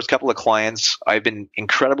 got my first couple of clients. I've been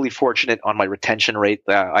incredibly fortunate on my retention rate.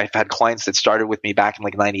 I've had clients that started with me back in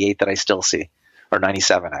like 98 that I still see, or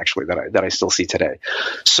 97 actually, that I still see today.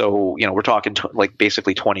 So, we're talking like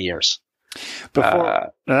basically 20 years. No,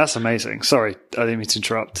 that's amazing. Sorry, I didn't mean to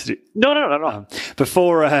interrupt. No.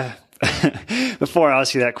 Before I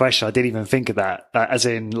ask you that question, I didn't even think of that. As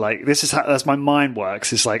in, like, this is how that's my mind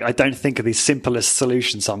works. It's like, I don't think of the simplest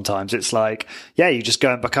solutions sometimes. It's like, yeah, you just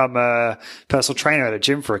go and become a personal trainer at a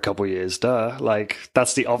gym for a couple of years. Duh. Like,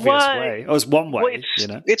 that's the obvious way. It's one way,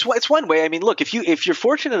 It's one way. I mean, look, if you're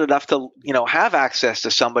fortunate enough to, have access to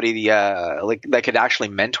somebody like that could actually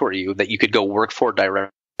mentor you, that you could go work for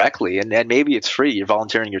directly, and maybe it's free, you're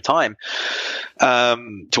volunteering your time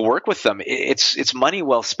to work with them, it's money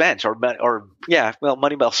well spent, or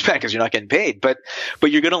money well spent, because you're not getting paid, but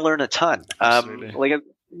you're going to learn a ton. Like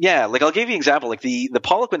I'll give you an example, like the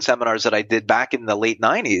Poliquin seminars that I did back in the late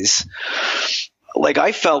 90s, like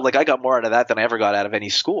I felt like I got more out of that than I ever got out of any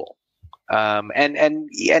school. And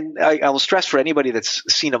I will stress for anybody that's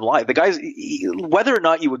seen him live, the guy's, whether or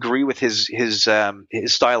not you agree with his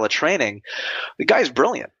style of training, the guy's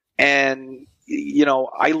brilliant. And,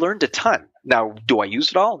 I learned a ton. Now, do I use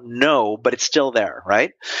it all? No, but it's still there,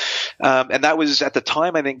 right? And that was at the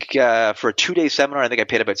time, I think, for a 2-day seminar, I think I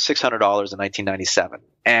paid about $600 in 1997.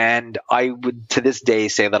 And I would, to this day,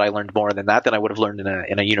 say that I learned more than that than I would have learned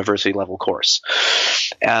in a university level course.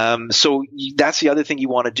 So that's the other thing you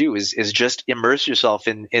want to do is just immerse yourself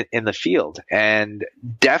in the field, and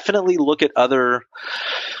definitely look at other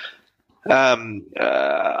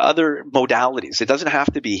modalities. It doesn't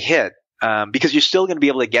have to be HIIT, because you're still going to be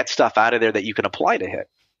able to get stuff out of there that you can apply to HIIT.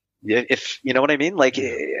 If you know what I mean, like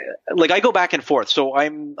I go back and forth. So I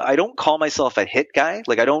don't call myself a HIIT guy.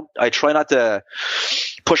 Like I try not to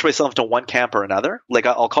push myself into one camp or another. Like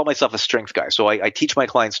I'll call myself a strength guy. So I teach my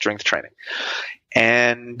clients strength training,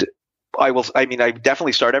 and I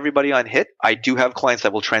definitely start everybody on HIIT. I do have clients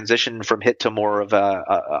that will transition from HIIT to more of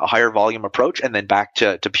a higher volume approach, and then back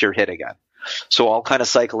to pure HIIT again. So I'll kind of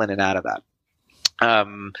cycle in and out of that.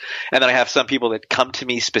 And then I have some people that come to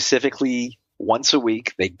me specifically once a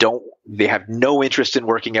week. They have no interest in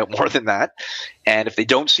working out more than that. And if they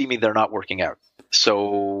don't see me, they're not working out.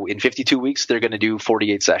 So in 52 weeks, they're going to do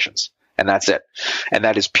 48 sessions, and that's it. And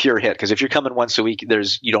that is pure HIIT. Because if you're coming once a week,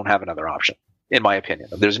 you don't have another option, in my opinion.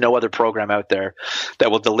 There's no other program out there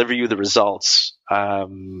that will deliver you the results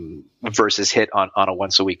versus HIIT on a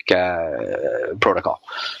once a week protocol.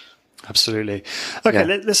 Absolutely. Okay,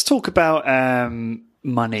 let's talk about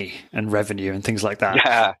money and revenue and things like that.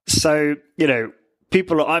 Yeah. So,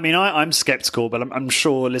 people, I'm skeptical, but I'm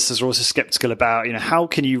sure listeners are also skeptical about, how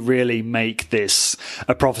can you really make this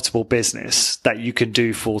a profitable business that you can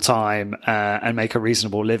do full time and make a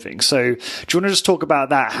reasonable living? So do you want to just talk about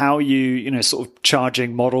that, how you, sort of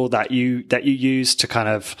charging model that you use to kind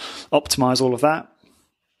of optimize all of that?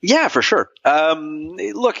 Yeah, for sure.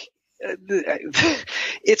 Look,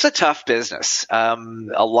 it's a tough business. A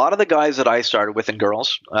lot of the guys that I started with and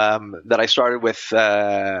girls that I started with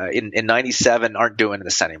in 97 aren't doing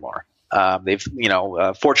this anymore. They've,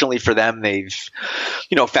 fortunately for them, they've,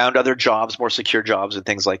 found other jobs, more secure jobs and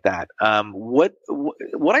things like that. What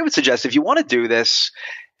I would suggest if you want to do this,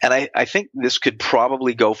 and I think this could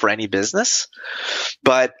probably go for any business,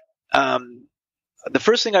 but the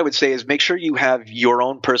first thing I would say is make sure you have your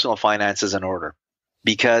own personal finances in order.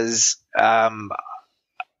 Because, and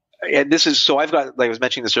this is, so I've got, like I was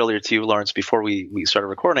mentioning this earlier to you, Lawrence, before we started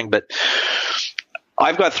recording, but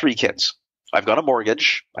I've got 3 kids. I've got a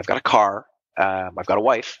mortgage. I've got a car. I've got a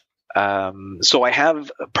wife. So I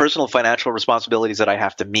have personal financial responsibilities that I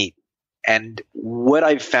have to meet. And what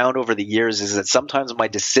I've found over the years is that sometimes my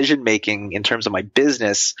decision making in terms of my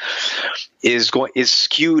business is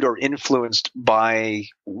skewed or influenced by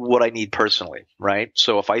what I need personally, right?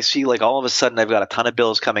 So if I see like all of a sudden I've got a ton of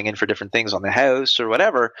bills coming in for different things on the house or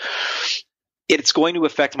whatever, it's going to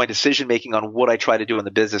affect my decision making on what I try to do in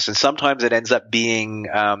the business. And sometimes it ends up being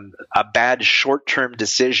a bad short-term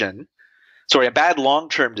decision, a bad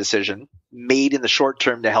long-term decision made in the short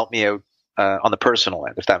term to help me out on the personal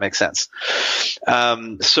end, if that makes sense.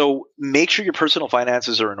 So make sure your personal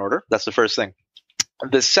finances are in order. That's the first thing.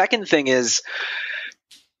 The second thing is,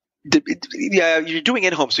 you're doing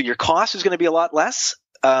in-home, so your cost is going to be a lot less,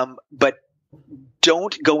 but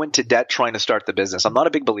don't go into debt trying to start the business. I'm not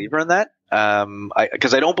a big believer in that,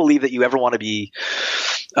 because I don't believe that you ever want to be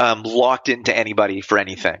locked into anybody for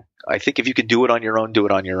anything. I think if you can do it on your own, do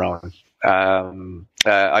it on your own.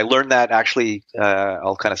 I learned that actually,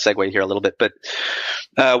 I'll kind of segue here a little bit, but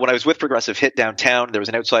when I was with Progressive Hit downtown, there was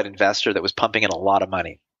an outside investor that was pumping in a lot of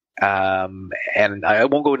money. And I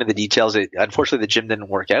won't go into the details. Unfortunately, the gym didn't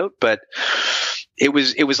work out, but it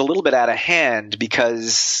was a little bit out of hand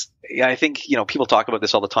because I think, people talk about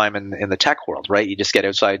this all the time in the tech world, right? You just get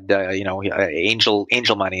outside,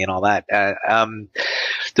 angel money and all that.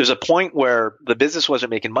 There's a point where the business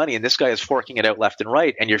wasn't making money and this guy is forking it out left and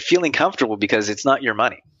right, and you're feeling comfortable because it's not your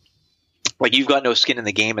money. Like, you've got no skin in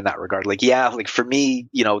the game in that regard. Like, yeah, like for me,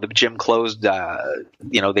 the gym closed,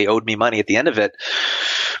 they owed me money at the end of it,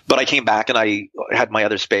 but I came back and I had my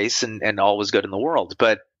other space and all was good in the world.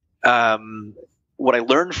 But what I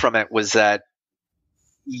learned from it was that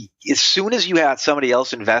as soon as you had somebody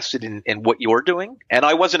else invested in what you're doing, and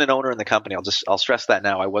I wasn't an owner in the company, I'll stress that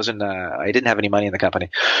now. I didn't have any money in the company,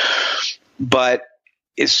 but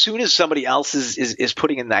as soon as somebody else is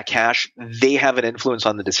putting in that cash, they have an influence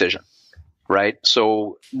on the decision, right?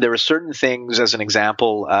 So there are certain things, as an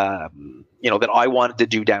example, that I wanted to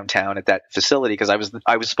do downtown at that facility because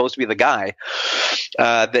I was supposed to be the guy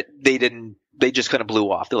that they just kind of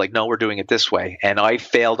blew off. They're like, no, we're doing it this way. And I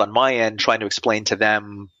failed on my end trying to explain to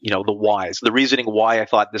them, the whys, the reasoning why I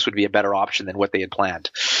thought this would be a better option than what they had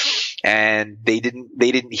planned. And they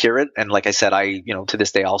didn't hear it. And like I said, to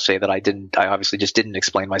this day, I'll say that I obviously just didn't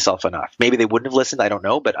explain myself enough. Maybe they wouldn't have listened. I don't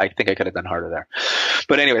know, but I think I could have done harder there.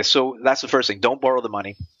 But anyway, so that's the first thing. Don't borrow the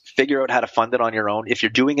money. Figure out how to fund it on your own. If you're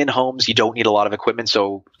doing in homes, you don't need a lot of equipment.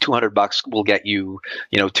 So $200 will get you,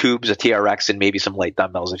 tubes, a TRX, and maybe some light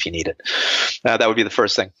dumbbells if you need it. That would be the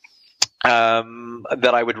first thing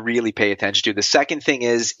that I would really pay attention to. The second thing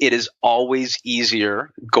is, it is always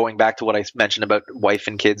easier, going back to what I mentioned about wife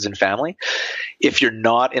and kids and family, if you're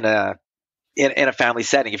not in a family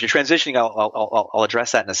setting. If you're transitioning, I'll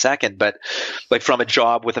address that in a second, but like from a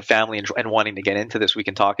job with a family and wanting to get into this, we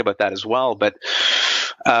can talk about that as well. But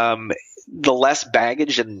the less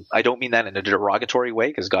baggage, and I don't mean that in a derogatory way,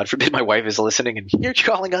 because God forbid my wife is listening and you're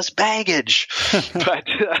calling us baggage.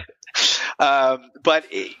 But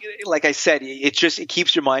like I said, it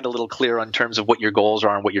keeps your mind a little clearer in terms of what your goals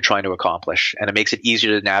are and what you're trying to accomplish, and it makes it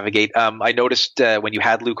easier to navigate. I noticed when you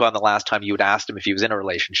had Luke on the last time, you had asked him if he was in a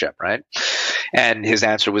relationship, right? And his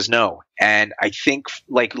answer was no. And I think,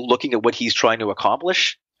 like, looking at what he's trying to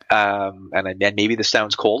accomplish, and maybe this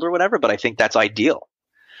sounds cold or whatever, but I think that's ideal.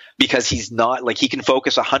 Because he's not, like, he can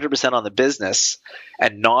focus 100% on the business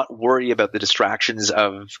and not worry about the distractions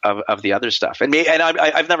of the other stuff. And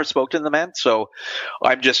I've never spoken to the man, so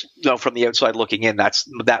I'm just, from the outside looking in,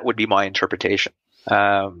 that would be my interpretation.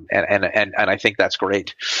 And I think that's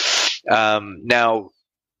great. Now,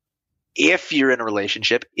 if you're in a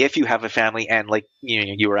relationship, if you have a family, and like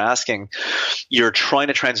you were asking, you're trying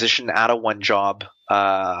to transition out of one job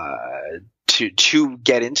to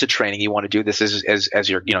get into training, you want to do this as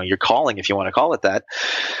your your calling, if you want to call it that,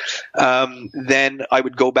 then I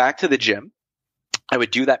would go back to the gym. I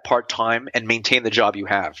would do that part-time and maintain the job you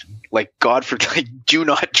have. Like, God forbid, do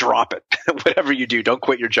not drop it. Whatever you do, don't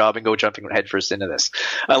quit your job and go jumping headfirst into this,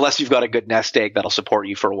 unless you've got a good nest egg that'll support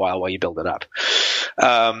you for a while you build it up.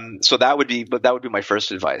 So that would be my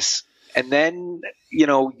first advice. And then,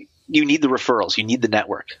 you need the referrals, you need the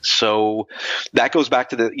network. So that goes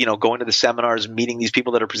back to the, going to the seminars, meeting these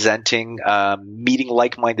people that are presenting, meeting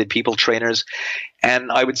like-minded people, trainers.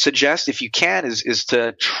 And I would suggest, if you can, is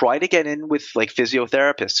to try to get in with like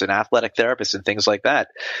physiotherapists and athletic therapists and things like that,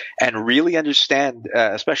 and really understand,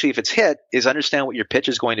 especially if it's HIIT, understand what your pitch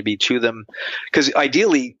is going to be to them. Because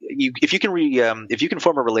ideally, if you can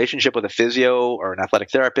form a relationship with a physio or an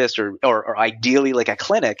athletic therapist, or ideally like a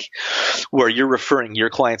clinic where you're referring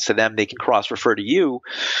your clients to them, they can cross-refer to you.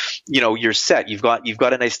 You're set. You've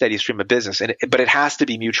got a nice steady stream of business, but it has to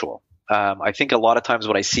be mutual. I think a lot of times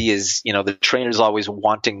what I see is, the trainer's always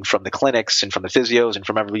wanting from the clinics and from the physios and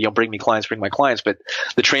from everybody, bring me clients, bring my clients, but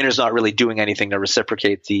the trainer's not really doing anything to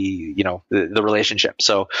reciprocate the relationship.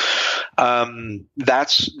 So,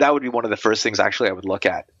 that would be one of the first things actually I would look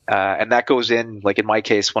at. And that goes in, like in my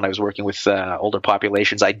case, when I was working with older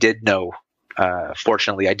populations, I did know,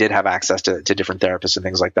 fortunately, I did have access to different therapists and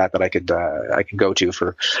things like that I could go to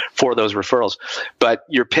for those referrals. But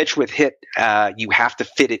your pitch with HIIT, you have to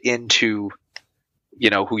fit it into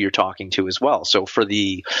who you're talking to as well. So for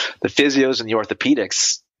the physios and the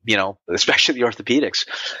orthopedics, especially the orthopedics,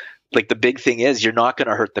 like the big thing is you're not going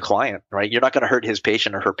to hurt the client, right? You're not going to hurt his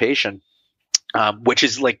patient or her patient, which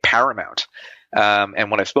is like paramount. And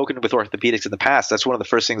when I've spoken with orthopedics in the past, that's one of the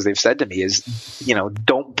first things they've said to me is,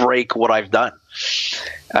 don't break what I've done,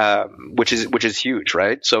 which is huge,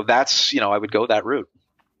 right? So that's, I would go that route.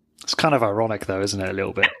 It's kind of ironic though, isn't it? A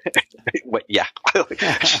little bit. Yeah.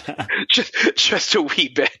 just a wee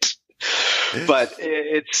bit. But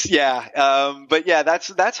it's, yeah. But yeah,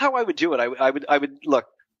 that's how I would do it. I would look,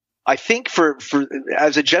 I think for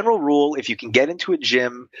as a general rule, if you can get into a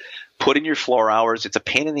gym, put in your floor hours, it's a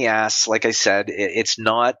pain in the ass. Like I said, it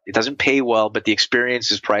doesn't pay well, but the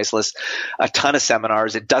experience is priceless. A ton of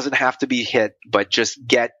seminars. It doesn't have to be HIIT, but just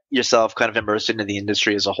get yourself kind of immersed into the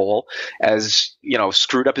industry as a whole. As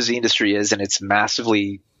screwed up as the industry is, and it's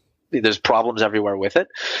massively, there's problems everywhere with it.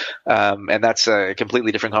 And that's a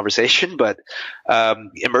completely different conversation, but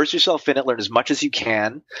immerse yourself in it, learn as much as you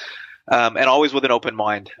can. And always with an open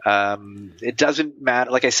mind. It doesn't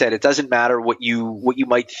matter. Like I said, it doesn't matter what you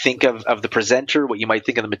might think of the presenter, what you might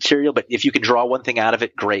think of the material. But if you can draw one thing out of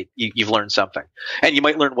it, great. You've learned something, and you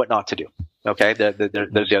might learn what not to do. Okay, there's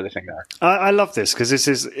the other thing there. I love this because this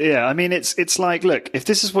is, I mean, it's like, look, if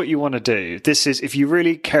this is what you want to do, this is, if you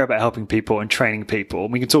really care about helping people and training people,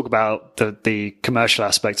 and we can talk about the commercial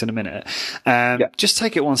aspect in a minute, just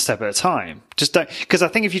take it one step at a time. Just don't, because I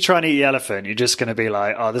think if you try and eat the elephant, you're just going to be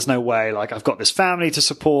like, oh, there's no way, like I've got this family to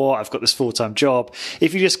support, I've got this full-time job.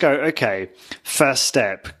 If you just go, okay, first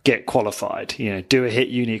step, get qualified, do a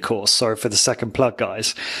HIIT uni course. Sorry for the second plug,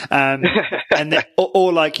 guys. And then,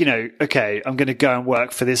 or like, okay, I'm going to go and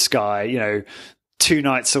work for this guy, 2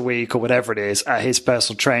 nights a week or whatever it is at his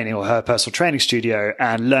personal training or her personal training studio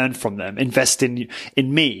and learn from them, invest in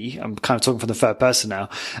me. I'm kind of talking from the third person now.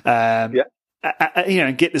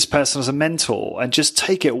 And get this person as a mentor and just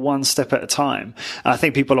take it one step at a time. And I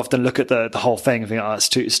think people often look at the whole thing and think, oh,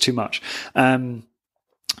 it's too much. Sorry,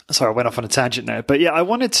 I went off on a tangent there, but yeah, I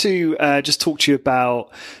wanted to just talk to you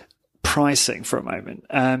about pricing for a moment.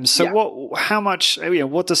 How much,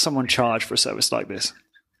 what does someone charge for a service like this?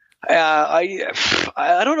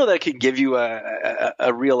 I don't know that I can give you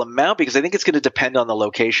a real amount, because I think it's going to depend on the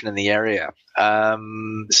location in the area. I'll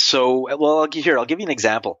give you an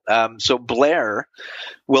example. So Blair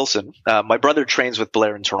Wilson, my brother trains with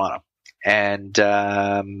Blair in Toronto, and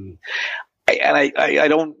I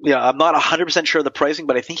don't, I'm not 100% sure of the pricing,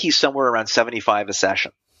 but I think he's somewhere around $75 a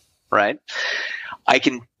session, right? I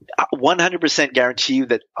can 100% guarantee you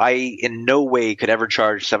that I in no way could ever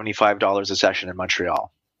charge $75 a session in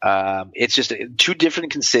Montreal. It's just 2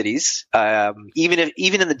 different cities. Even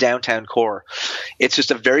in the downtown core, it's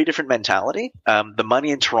just a very different mentality. The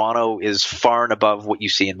money in Toronto is far and above what you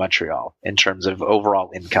see in Montreal in terms of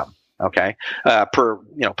overall income. Okay. Per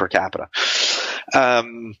capita.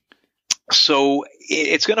 So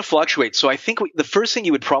it's going to fluctuate. So I think the first thing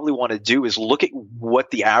you would probably want to do is look at what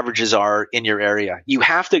the averages are in your area. You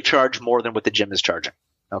have to charge more than what the gym is charging.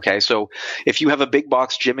 Okay. So if you have a big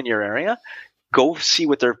box gym in your area, go see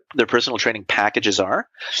what their personal training packages are,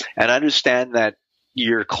 and understand that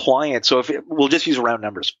your client. So we'll just use round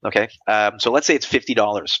numbers, okay? So let's say it's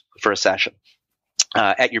 $50 for a session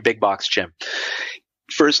at your big box gym.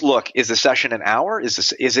 First look, is the session an hour?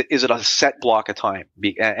 Is it a set block of time?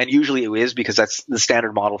 And usually it is, because that's the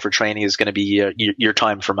standard model for training, is going to be your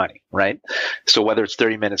time for money, right? So whether it's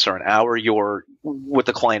 30 minutes or an hour, what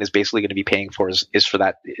the client is basically going to be paying for is for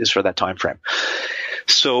that time frame.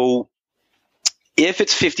 So if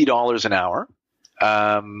it's $50 an hour,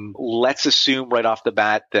 let's assume right off the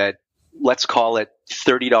bat that, let's call it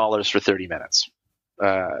 $30 for 30 minutes. So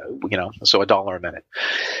 $1 a minute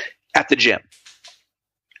at the gym.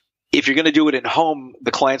 If you're going to do it at home,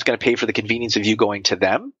 the client's going to pay for the convenience of you going to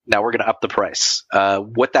them. Now we're going to up the price.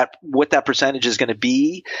 What that percentage is going to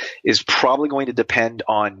be is probably going to depend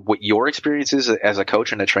on what your experience is as a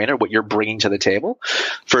coach and a trainer, what you're bringing to the table,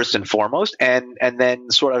 first and foremost, and then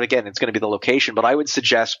sort of, again, it's going to be the location. But I would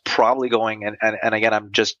suggest probably going, and again,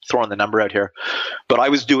 I'm just throwing the number out here, but I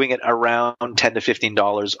was doing it around $10 to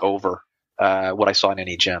 $15 over what I saw in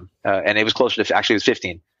any gym, and it was closer to, actually it was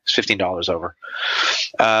 15. It's $15 over.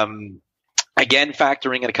 Again,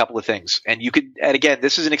 factoring in a couple of things, and again,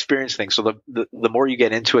 this is an experience thing. So the more you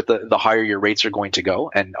get into it, the higher your rates are going to go.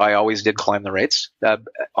 And I always did climb the rates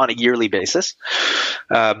on a yearly basis,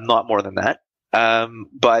 not more than that.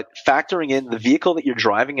 But factoring in the vehicle that you're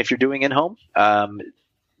driving, if you're doing in home, I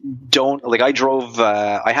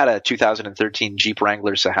had a 2013 Jeep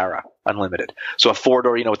Wrangler Sahara Unlimited. So a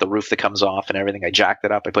 4-door, with the roof that comes off and everything. I jacked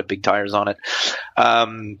it up. I put big tires on it.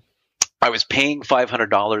 I was paying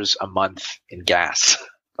 $500 a month in gas.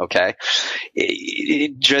 Okay.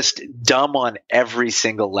 It just dumb on every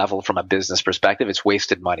single level from a business perspective. It's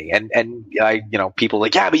wasted money. And people are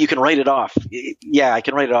like, yeah, but you can write it off. Yeah, I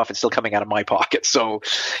can write it off. It's still coming out of my pocket. So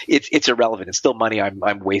it's irrelevant. It's still money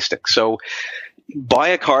I'm wasting. So buy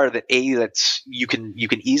a car that that's you can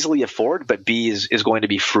easily afford, but B is going to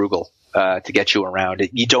be frugal to get you around.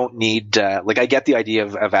 You don't need I get the idea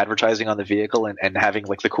of advertising on the vehicle and having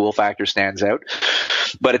the cool factor stands out,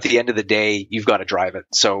 but at the end of the day, you've got to drive it.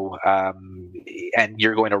 So and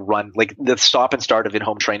you're going to run the stop and start of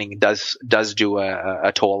in-home training does do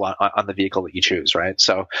a toll on the vehicle that you choose, right?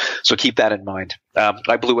 So keep that in mind.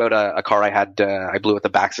 I blew out a car I had. I blew out the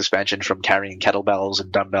back suspension from carrying kettlebells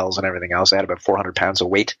and dumbbells and everything else. I had about 400 pounds of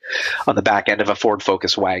weight on the back end of a Ford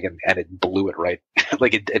Focus wagon, and it blew it right.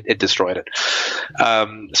 It destroyed it.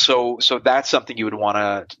 So that's something you would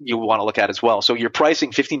want to look at as well. So you're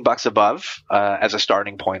pricing $15 above as a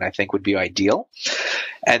starting point, I think would be ideal.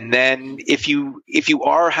 And then if you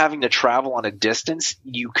are having to travel on a distance,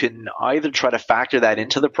 you can either try to factor that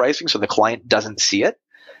into the pricing so the client doesn't see it,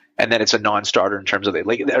 and then it's a non-starter in terms of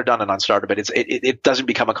they're not a non-starter, but it doesn't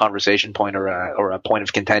become a conversation point or a point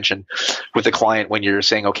of contention with the client when you're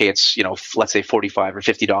saying, okay, it's let's say $45 or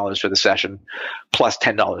 $50 for the session plus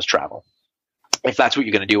 $10 travel. If that's what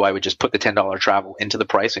you're going to do, I would just put the $10 travel into the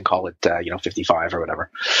price and call it 55 or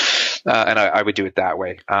whatever, and I would do it that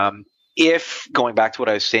way. If going back to what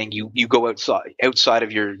I was saying, you go outside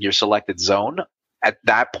of your selected zone, at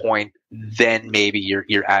that point, then maybe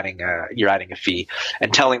you're adding a fee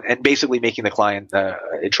and basically making the client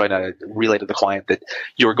trying to relay to the client that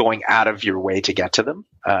you're going out of your way to get to them.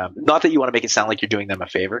 Not that you want to make it sound like you're doing them a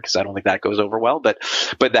favor, because I don't think that goes over well, but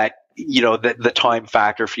that the time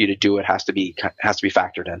factor for you to do it has to be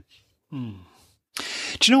factored in.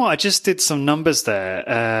 Do you know what? I just did some numbers there,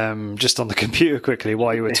 just on the computer quickly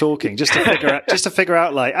while you were talking, just to figure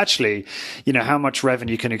out, actually, how much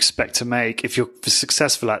revenue you can expect to make if you're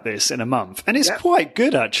successful at this in a month. And it's quite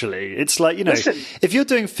good, actually. It's Listen, if you're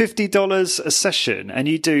doing $50 a session and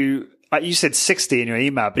you do, like you said, 60 in your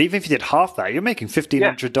email, but even if you did half that, you're making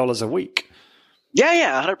 $1,500 a week.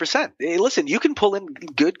 Yeah, 100%. Hey, listen, you can pull in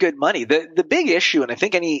good money. The big issue, and I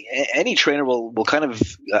think any trainer will kind of,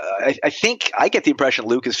 I think I get the impression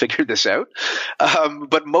Luke has figured this out.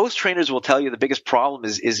 But most trainers will tell you the biggest problem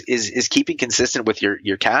is keeping consistent with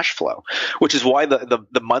your cash flow, which is why the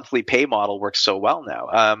monthly pay model works so well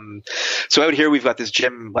now. So out here we've got this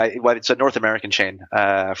gym, it's a North American chain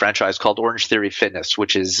franchise called Orange Theory Fitness,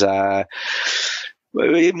 which is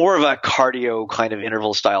more of a cardio kind of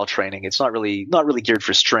interval style training. It's not really geared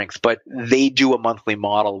for strength, but they do a monthly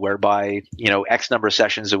model whereby, X number of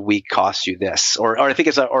sessions a week costs you this, or I think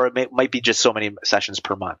it might be just so many sessions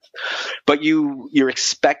per month, but you're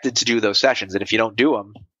expected to do those sessions. And if you don't do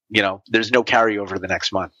them, there's no carryover the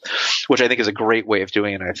next month, which I think is a great way of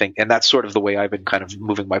doing it. I think, and that's sort of the way I've been kind of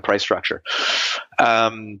moving my price structure.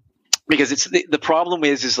 Because it's the problem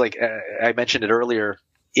is like I mentioned it earlier,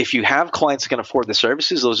 if you have clients that can afford the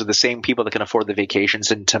services, those are the same people that can afford the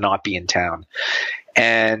vacations and to not be in town.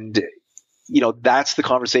 And that's the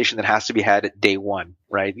conversation that has to be had at day one,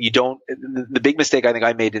 right? The big mistake I think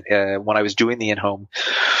I made when I was doing the in-home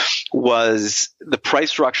was the price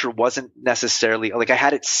structure wasn't necessarily like I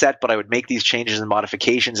had it set, but I would make these changes and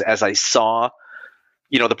modifications as I saw,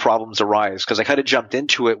 the problems arise, because I kind of jumped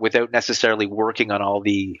into it without necessarily working on all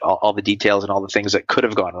the details and all the things that could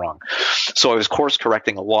have gone wrong. So I was course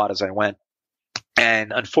correcting a lot as I went.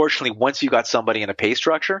 And unfortunately, once you got somebody in a pay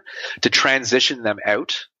structure, to transition them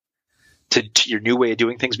out to your new way of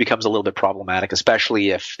doing things becomes a little bit problematic,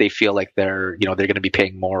 especially if they feel like they're going to be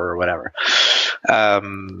paying more or whatever.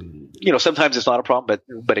 Sometimes it's not a problem,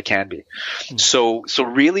 but it can be. So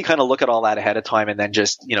really kind of look at all that ahead of time and then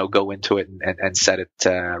just, go into it and set it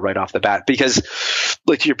right off the bat. Because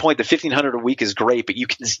like to your point, the $1,500 a week is great, but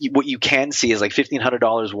what you can see is like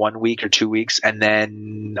 $1,500 1 week or 2 weeks, and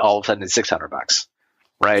then all of a sudden it's $600.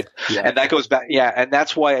 Right. Yeah. And that goes back. Yeah. And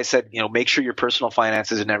that's why I said, make sure your personal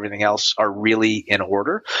finances and everything else are really in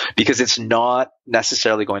order, because it's not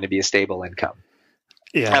necessarily going to be a stable income.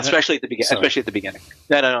 Yeah. Especially at the beginning.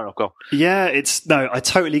 No, go. Yeah. I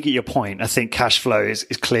totally get your point. I think cash flow is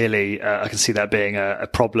clearly, I can see that being a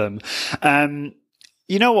problem.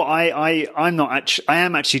 You know what? I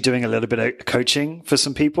am actually doing a little bit of coaching for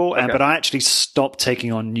some people, okay. But I actually stopped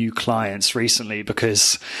taking on new clients recently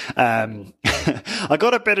because I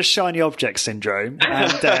got a bit of shiny object syndrome,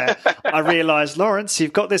 and I realized, Lawrence,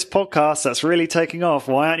 you've got this podcast that's really taking off.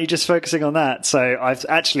 Why aren't you just focusing on that? So I've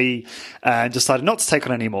actually decided not to take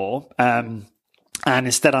on any more. And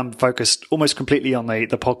instead, I'm focused almost completely on the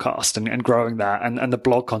podcast and growing that and the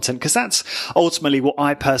blog content, because that's ultimately what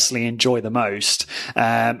I personally enjoy the most.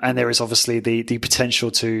 And there is obviously the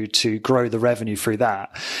potential to grow the revenue through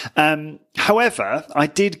that. However, I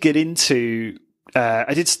did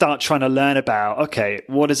start trying to learn about, okay,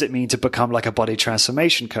 what does it mean to become like a body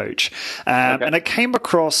transformation coach? And I came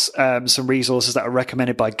across some resources that are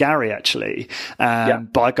recommended by Gary, actually,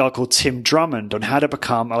 by a guy called Tim Drummond, on how to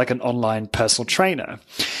become like an online personal trainer.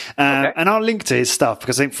 And I'll link to his stuff,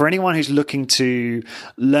 because I think for anyone who's looking to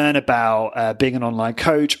learn about being an online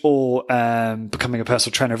coach or becoming a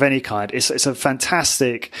personal trainer of any kind, it's a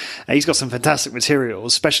fantastic, he's got some fantastic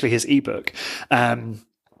materials, especially his ebook.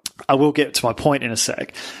 I will get to my point in a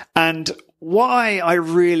sec. And why I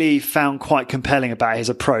really found quite compelling about his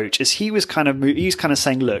approach is he was kind of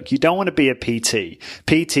saying, look, you don't want to be a PT.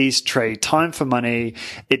 PTs trade time for money.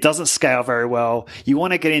 It doesn't scale very well. You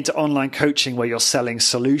want to get into online coaching where you're selling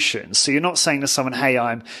solutions. So you're not saying to someone, hey,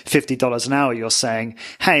 I'm $50 an hour. You're saying,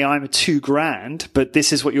 hey, I'm $2,000, but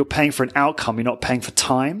this is what you're paying for an outcome. You're not paying for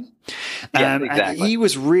time. Exactly. And he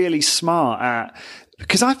was really smart at,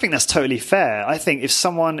 because I think that's totally fair. I think if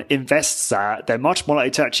someone invests that, they're much more likely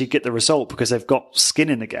to actually get the result because they've got skin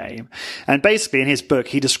in the game. And basically in his book,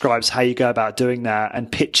 he describes how you go about doing that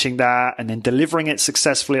and pitching that and then delivering it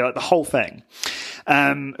successfully, like the whole thing,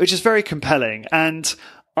 which is very compelling. And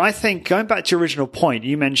I think going back to your original point,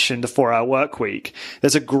 you mentioned the 4-hour work week.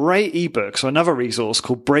 There's a great ebook, so another resource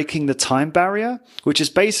called Breaking the Time Barrier, which is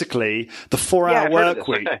basically the 4-hour work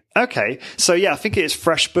week. Okay. So I think it is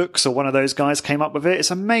Fresh Books or one of those guys came up with it. It's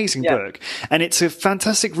an amazing book. And it's a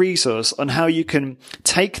fantastic resource on how you can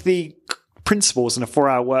take the principles in a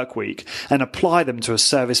 4-hour work week and apply them to a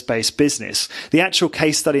service-based business. The actual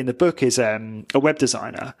case study in the book is a web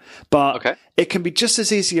designer, but it can be just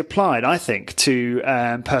as easily applied, I think, to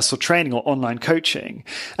personal training or online coaching,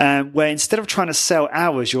 where instead of trying to sell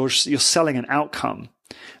hours, you're selling an outcome.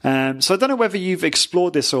 So I don't know whether you've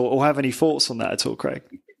explored this or have any thoughts on that at all, Craig.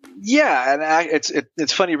 Yeah, and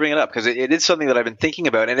it's funny you bring it up, because it is something that I've been thinking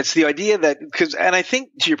about, and it's the idea that and I think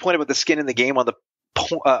to your point about the skin in the game on the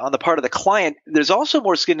part of the client, there's also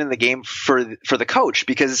more skin in the game for the coach,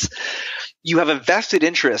 because you have a vested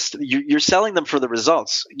interest. You're selling them for the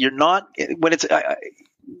results. You're not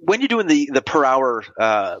when you're doing the per hour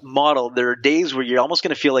model. There are days where you're almost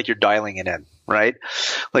going to feel like you're dialing it in, right?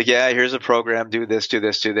 Like, here's a program, do this,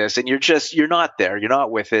 and you're not there. You're not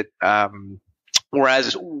with it.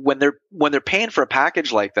 Whereas when they're paying for a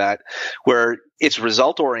package like that, where it's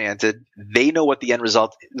result oriented, they know what the end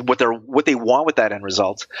result, what they want with that end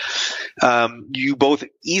result. You both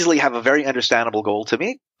easily have a very understandable goal to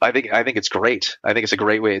meet. I think it's great. I think it's a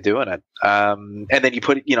great way of doing it. And then you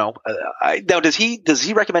put it, now does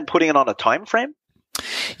he recommend putting it on a time frame?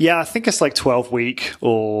 Yeah, I think it's like 12-week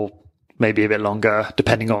or maybe a bit longer,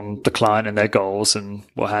 depending on the client and their goals and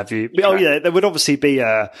what have you. Oh yeah, there would obviously be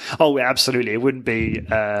absolutely. It wouldn't be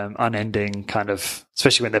unending kind of,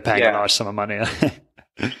 especially when they're paying a large sum of money.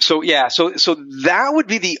 So that would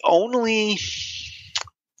be the only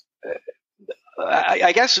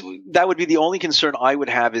I guess that would be the only concern I would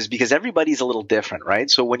have, is because everybody's a little different, right?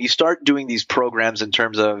 So when you start doing these programs in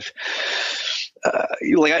terms of I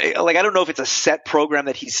don't know if it's a set program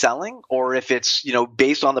that he's selling or if it's,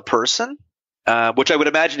 based on the person. Which I would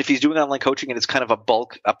imagine if he's doing online coaching and it's kind of a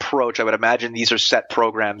bulk approach, I would imagine these are set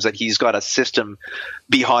programs that he's got a system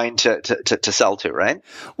behind to sell to, right?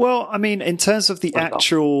 Well, I mean, in terms of the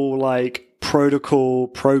actual protocol,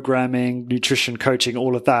 programming, nutrition, coaching,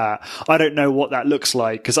 all of that, I don't know what that looks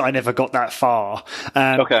like because I never got that far.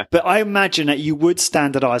 Okay. But I imagine that you would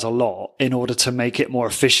standardize a lot in order to make it more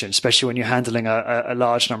efficient, especially when you're handling a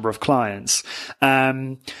large number of clients.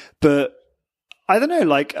 But I don't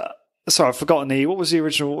know, sorry, I've forgotten what was your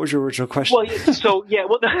original question? Well,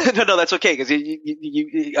 no, that's okay, because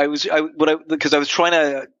I was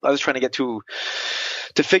trying to get to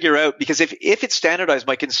figure out, because if it's standardized,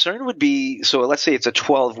 my concern would be, so let's say it's a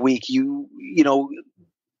 12-week,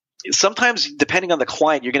 sometimes depending on the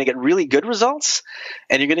client, you're going to get really good results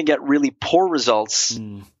and you're going to get really poor results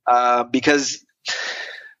because.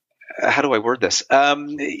 How do I word this?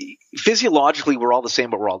 Physiologically, we're all the same,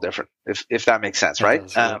 but we're all different. If that makes sense,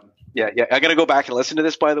 right? Yeah. I got to go back and listen to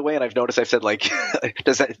this, by the way. And I've noticed I've said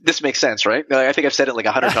this makes sense, right? I think I've said it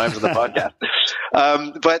 100 times on the podcast.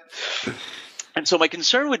 And so my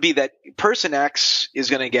concern would be that person X is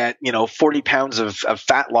going to get, 40 pounds of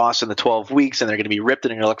fat loss in the 12 weeks, and they're going to be ripped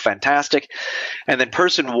and they're going to look fantastic. And then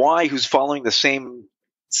person Y, who's following the same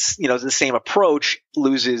approach,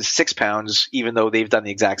 loses 6 pounds, even though they've done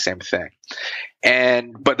the exact same thing.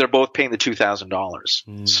 But they're both paying the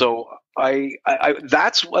 $2,000. So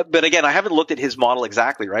but again, I haven't looked at his model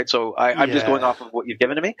exactly, right? So I'm just going off of what you've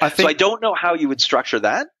given to me. So I don't know how you would structure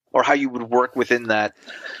that or how you would work within that.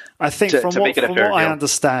 I think from what I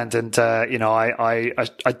understand, and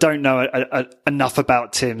I don't know enough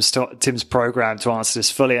about Tim's program to answer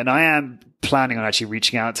this fully, and I am planning on actually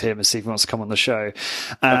reaching out to him and see if he wants to come on the show,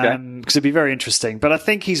 because it'd be very interesting. But I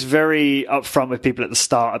think he's very upfront with people at the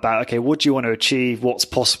start about, okay, what do you want to achieve, what's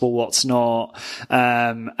possible, what's not,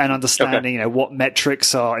 and understanding what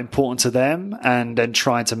metrics are important to them, and then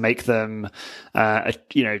trying to make them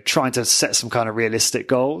trying to set some kind of realistic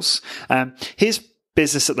goals. His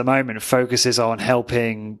business at the moment focuses on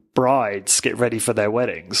helping brides get ready for their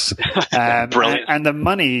weddings. And the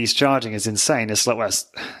money he's charging is insane. It's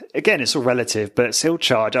again, it's all relative, but he'll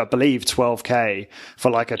charge, I believe, $12,000 for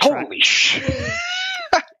a Holy shit.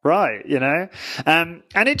 Right, and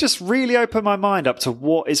it just really opened my mind up to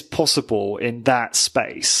what is possible in that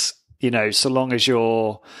space, so long as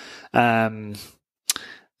you're,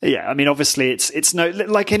 yeah, I mean, obviously it's no,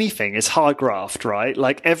 like anything, it's hard graft, right?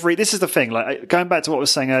 This is the thing, going back to what I was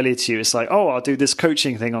saying earlier to you, it's I'll do this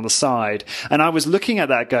coaching thing on the side. And I was looking at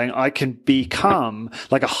that going, I can become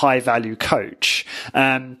a high value coach.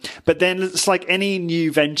 But then it's like any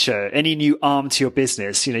new venture, any new arm to your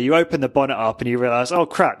business, you open the bonnet up and you realize, oh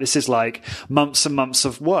crap, this is months and months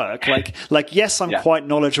of work. Yes, I'm quite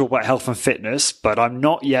knowledgeable about health and fitness, but I'm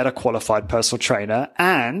not yet a qualified personal trainer.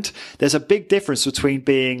 And there's a big difference between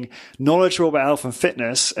being knowledgeable about health and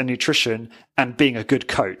fitness and nutrition and being a good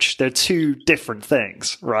coach. They're two different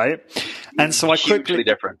things, right? And so I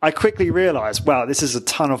quickly realized, wow, this is a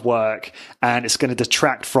ton of work and it's going to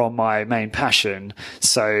detract from my main passion.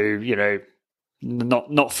 So,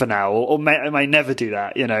 not for now, or I may never do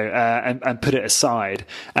that, and put it aside.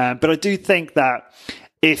 But I do think that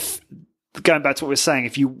going back to what we're saying,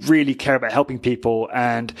 if you really care about helping people,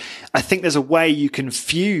 and I think there's a way you can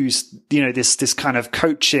fuse, this kind of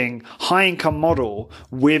coaching, high income model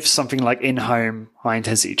with something like in-home high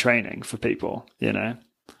intensity training for people,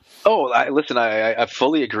 Oh, listen, I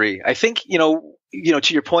fully agree. I think, to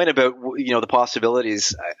your point about, the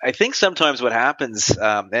possibilities, I think sometimes what happens,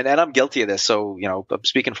 and I'm guilty of this, so, I'm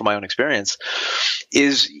speaking from my own experience,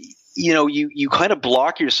 is you kind of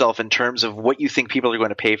block yourself in terms of what you think people are going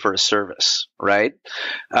to pay for a service, right?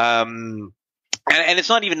 And it's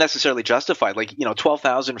not even necessarily justified.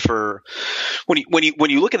 12,000 for when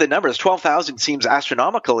you look at the numbers, 12,000 seems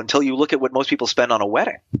astronomical until you look at what most people spend on a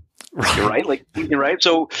wedding. Right. Right.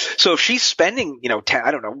 So if she's spending,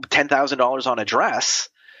 $10,000 on a dress,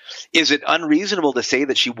 is it unreasonable to say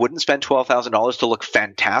that she wouldn't spend $12,000 to look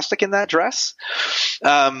fantastic in that dress?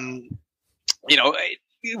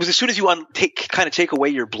 it was as soon as you take away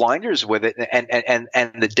your blinders with it and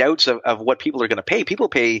the doubts of what people are going to pay. People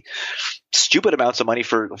pay stupid amounts of money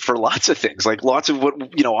for lots of things, like lots of what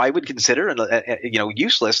I would consider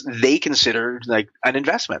useless. They consider like an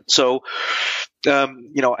investment. So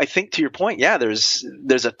I think to your point, yeah, there's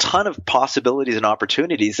a ton of possibilities and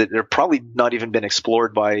opportunities that are probably not even been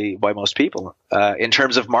explored by most people in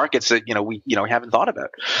terms of markets that we haven't thought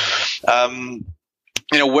about.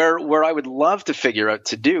 Where I would love to figure out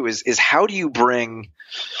to do is how do you bring,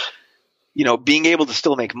 being able to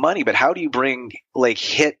still make money, but how do you bring like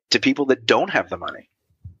hit to people that don't have the money?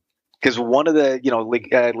 Because one of the,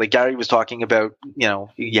 like Gary was talking about,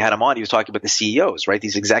 you had him on, he was talking about the CEOs, right?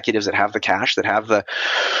 These executives that have the cash,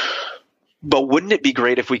 but wouldn't it be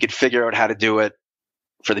great if we could figure out how to do it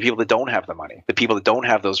for the people that don't have the money, the people that don't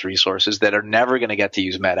have those resources, that are never going to get to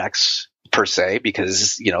use MedX per se,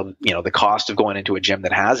 because, the cost of going into a gym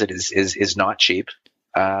that has it is not cheap.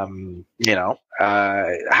 How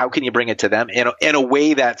can you bring it to them in a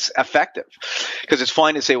way that's effective? Because it's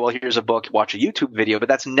fine to say, well, here's a book, watch a YouTube video, but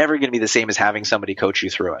that's never going to be the same as having somebody coach you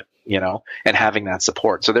through it, and having that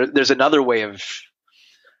support. So there's another way of,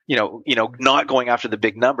 not going after the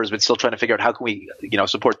big numbers, but still trying to figure out how can we,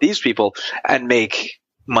 support these people and make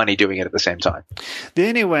money doing it at the same time. The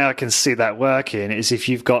only way I can see that working is if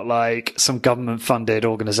you've got like some government funded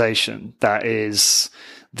organization that is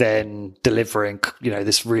then delivering,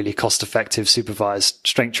 this really cost effective supervised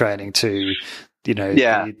strength training to, the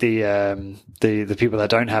people that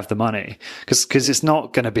don't have the money, because it's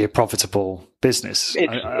not going to be a profitable business.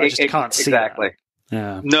 I just can't see exactly. That.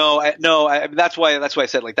 Yeah. No. That's why I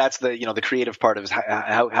said like that's the the creative part of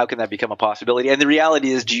how can that become a possibility? And the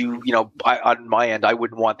reality is, on my end, I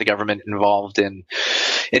wouldn't want the government involved in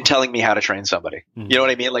telling me how to train somebody. Mm-hmm. You know what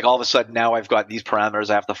I mean? Like all of a sudden now I've got these parameters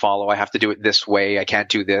I have to follow. I have to do it this way. I can't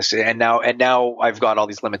do this. And now I've got all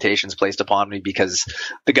these limitations placed upon me because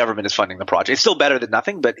the government is funding the project. It's still better than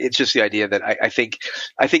nothing, but it's just the idea that I think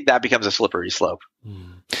that becomes a slippery slope.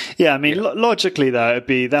 Yeah, I mean, logically though,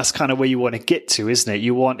 that's kind of where you want to get to, isn't it?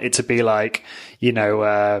 You want it to be like,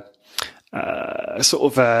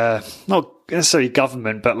 sort of not necessarily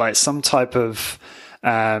government, but like some type of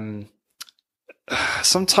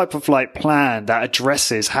like plan that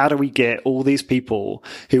addresses how do we get all these people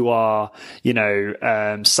who are,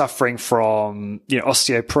 suffering from,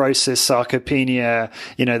 osteoporosis, sarcopenia,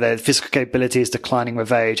 their physical capability is declining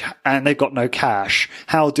with age and they've got no cash.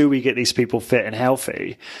 How do we get these people fit and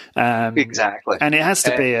healthy? Exactly. And it has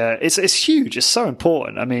to be it's huge. It's so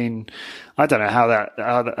important. I mean, I don't know how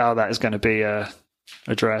that is going to be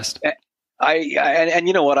addressed. And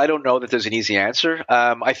you know what? I don't know that there's an easy answer.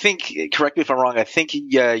 I think, correct me if I'm wrong, I think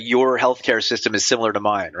your healthcare system is similar to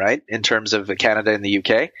mine, right? In terms of Canada and the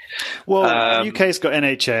UK. Well, UK's got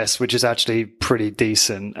NHS, which is actually pretty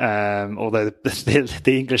decent. Although the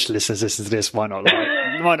English listeners listen to this might not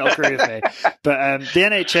agree with me. But the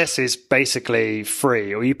NHS is basically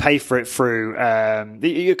free, or you pay for it through.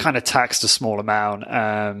 You're kind of taxed a small amount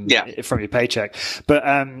from your paycheck. But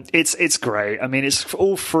it's great. I mean, it's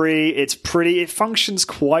all free. It's it functions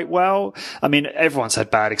quite well. I mean, everyone's had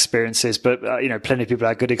bad experiences, but plenty of people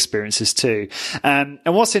had good experiences too. And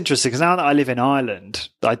what's interesting, because now that I live in Ireland,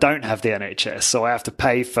 I don't have the NHS, so I have to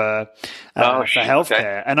pay for healthcare.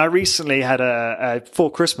 Okay. And I recently had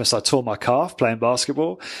before Christmas, I tore my calf playing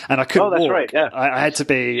basketball, and I couldn't walk. Right, yeah. I had to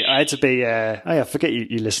be. I forget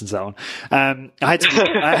you listened to that one. I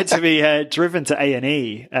had to be driven to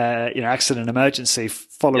A&E, accident emergency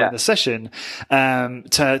following the session,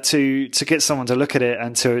 to get someone to look at it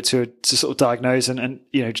and to sort of diagnose and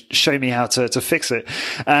show me how to fix it.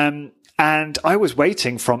 And I was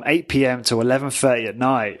waiting from 8 p.m. to 11:30 at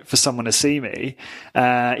night for someone to see me,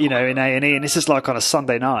 in A&E, and this is like on a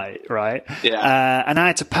Sunday night, right? Yeah. And I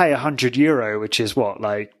had to pay €100, which is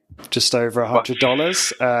just over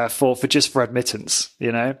 $100 for admittance,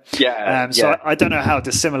 Yeah. So I don't know how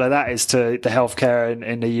dissimilar that is to the healthcare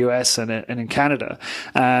in the US and in Canada.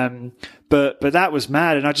 But that was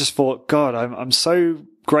mad. And I just thought, God, I'm so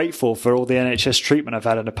grateful for all the NHS treatment I've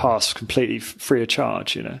had in the past, completely free of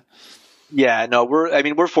charge, Yeah, no,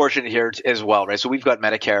 we're fortunate here as well, right? So we've got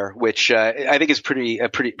Medicare, which I think is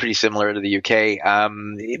pretty similar to the UK.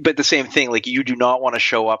 But the same thing, like you do not want to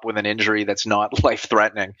show up with an injury that's not life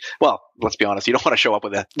threatening. Well, let's be honest, you don't want to show up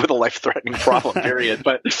with a life threatening problem, period.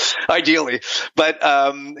 But ideally,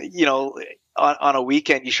 on a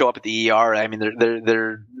weekend you show up at the ER. I mean,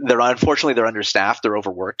 they're unfortunately they're understaffed, they're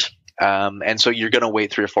overworked. And so you're going to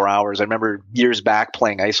wait 3 or 4 hours. I remember years back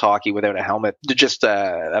playing ice hockey without a helmet, just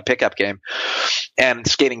a pickup game, and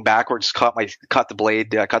skating backwards, caught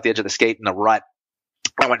the edge of the skate in a rut.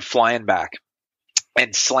 I went flying back.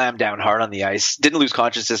 and slammed down hard on the ice. Didn't lose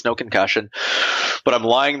consciousness, no concussion, but I'm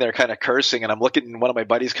lying there kind of cursing, and I'm looking. One of my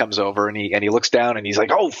buddies comes over, and he looks down, and he's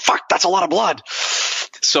like, "Oh fuck, that's a lot of blood."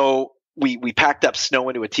 So we packed up snow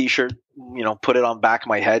into a t-shirt, put it on the back of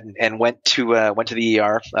my head, and went to the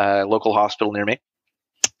ER, local hospital near me.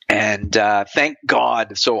 And thank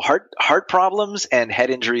God. So heart problems and head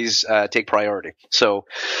injuries take priority. So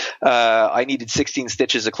I needed 16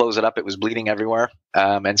 stitches to close it up. It was bleeding everywhere,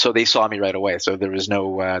 and so they saw me right away. So there was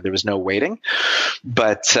no waiting.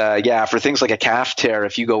 But for things like a calf tear,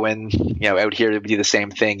 if you go in, out here, it would be the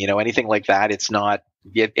same thing. Anything like that, it's not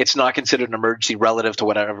considered an emergency relative to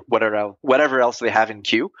whatever else they have in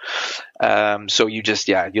queue. So you just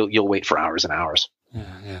you'll wait for hours and hours.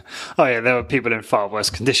 Yeah. Oh yeah, there were people in far worse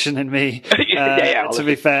condition than me. Yeah. To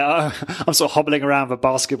be fair, I'm sort of hobbling around with a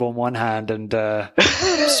basketball in one hand and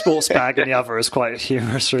sports bag in the other. Is quite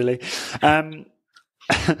humorous, really.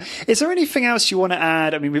 Is there anything else you want to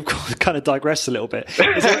add? I mean, we've kind of digressed a little bit.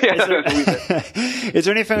 Is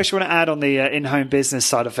there anything else you want to add on the in-home business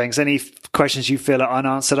side of things? Any questions you feel are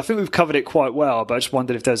unanswered? I think we've covered it quite well, but I just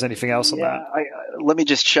wondered if there's anything else on that. Let me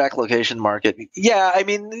just check location market. Yeah, I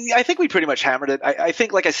mean, I think we pretty much hammered it. I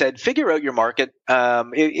think, like I said, figure out your market.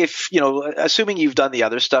 If assuming you've done the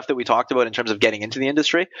other stuff that we talked about in terms of getting into the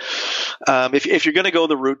industry, if you're going to go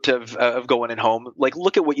the route of going in home, like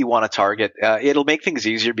look at what you want to target. It'll make things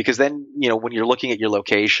easier because then, when you're looking at your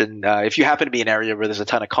location, if you happen to be in an area where there's a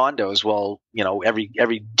ton of condos, well,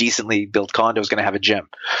 every decently built condo is going to have a gym.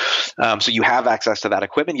 So you have access to that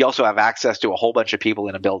equipment. You also have access to a whole bunch of people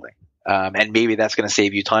in a building. And maybe that's going to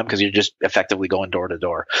save you time because you're just effectively going door to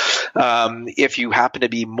door. If you happen to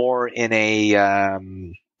be more in a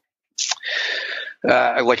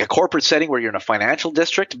like a corporate setting where you're in a financial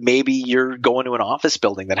district, maybe you're going to an office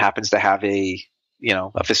building that happens to have a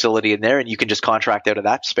facility in there, and you can just contract out of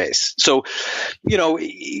that space. So,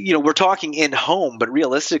 we're talking in home, but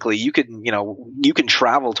realistically, you can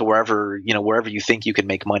travel to wherever you think you can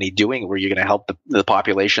make money doing it, where you're going to help the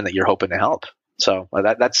population that you're hoping to help. So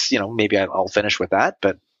that's maybe I'll finish with that,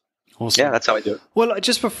 but awesome. Yeah, that's how I do it. Well,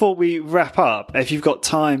 just before we wrap up, if you've got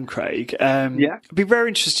time, Craig, I'd be very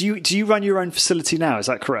interested. Do you run your own facility now? Is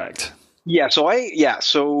that correct? Yeah. So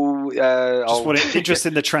interest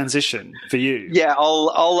in the transition for you. Yeah,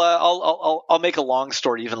 I'll make a long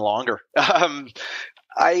story even longer.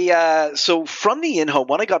 So from the in-home,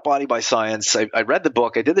 when I got Body by Science, I read the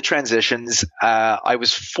book, I did the transitions. I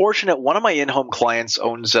was fortunate. One of my in-home clients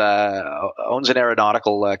owns an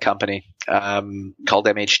aeronautical company called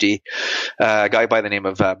MHD. A guy by the name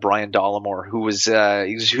of Brian Dollamore, who's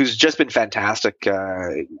just been fantastic,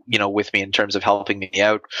 with me in terms of helping me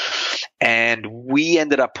out. And we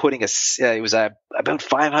ended up putting it was about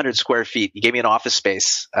 500 square feet. He gave me an office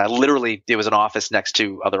space. Literally, it was an office next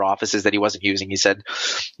to other offices that he wasn't using. He said,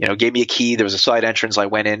 gave me a key. There was a side entrance. I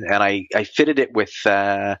went in and I fitted it with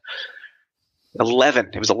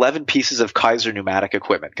 11 pieces of Kaiser pneumatic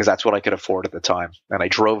equipment because that's what I could afford at the time. And I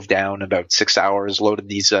drove down about 6 hours, loaded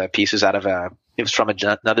these pieces out of it was from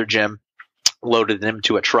another gym, loaded them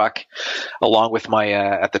to a truck along with my,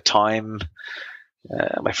 at the time,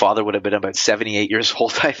 my father would have been about 78 years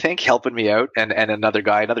old, I think, helping me out, and another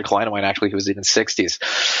client of mine actually who was in his 60s.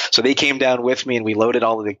 So they came down with me, and we loaded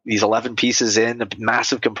all of these 11 pieces in, a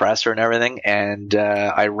massive compressor and everything, and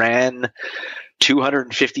I ran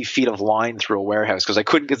 250 feet of line through a warehouse because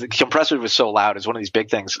the compressor was so loud. It's one of these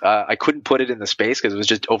big things. I couldn't put it in the space because it was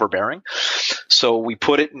just overbearing. So we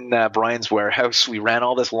put it in Brian's warehouse. We ran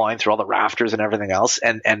all this line through all the rafters and everything else,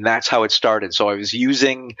 and that's how it started. So I was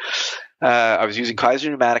using Kaiser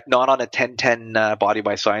pneumatic, not on a 10-10 Body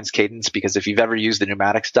by Science cadence, because if you've ever used the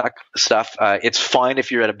pneumatic stuff, it's fine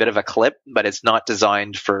if you're at a bit of a clip, but it's not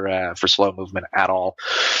designed for slow movement at all.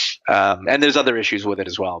 And there's other issues with it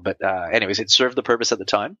as well. But anyways, it served the purpose at the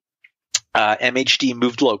time. MHD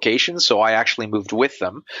moved locations, so I actually moved with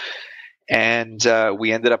them. And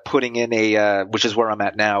we ended up putting in which is where I'm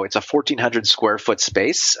at now. It's a 1,400 square foot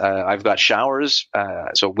space. I've got showers,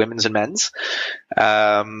 so women's and men's.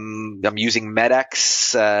 I'm using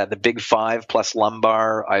Med-X, the Big 5 plus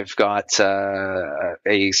lumbar. I've got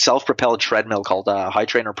a self-propelled treadmill called High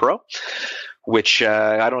Trainer Pro, which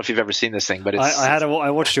I don't know if you've ever seen this thing, but I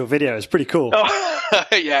watched your video. It's pretty cool. Oh,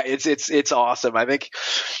 yeah, it's awesome. I think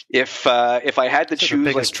if I had to choose,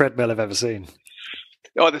 the biggest treadmill I've ever seen.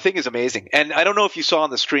 Oh, the thing is amazing. And I don't know if you saw on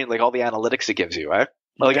the screen, like all the analytics it gives you, right?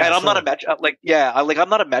 Like, Yeah, and I'm sure. not a metric. I'm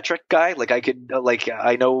not a metric guy. Like, I could,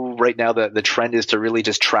 I know right now the trend is to really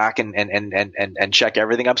just track and check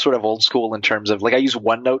everything. I'm sort of old school in terms of, like, I use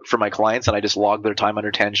OneNote for my clients, and I just log their time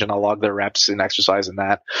under tension. I'll log their reps and exercise and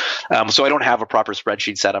that. So I don't have a proper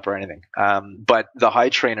spreadsheet set up or anything. But the High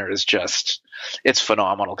Trainer is just, it's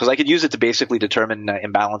phenomenal because I could use it to basically determine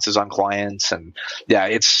imbalances on clients, and yeah,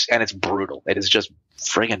 it's brutal. It is just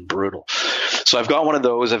friggin' brutal. So I've got one of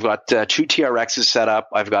those. I've got 2 TRXs set up.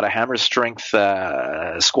 I've got a hammer strength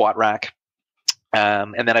squat rack,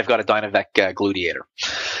 and then I've got a Dynavec gluteator.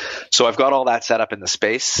 So I've got all that set up in the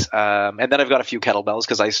space, and then I've got a few kettlebells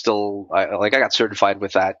because I got certified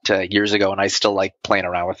with that years ago, and I still like playing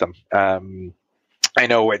around with them. I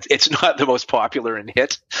know it's not the most popular in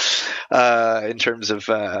HIIT in terms of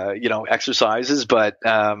exercises, but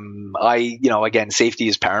again, safety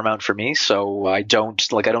is paramount for me. So I don't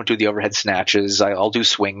do the overhead snatches. I'll do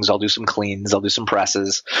swings. I'll do some cleans. I'll do some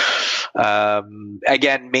presses.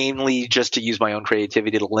 Again, mainly just to use my own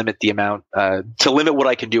creativity to limit the amount, to limit what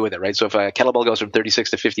I can do with it. Right. So if a kettlebell goes from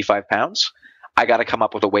 36 to 55 pounds, I got to come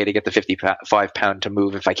up with a way to get the 55 pound to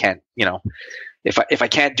move. If I can't, if I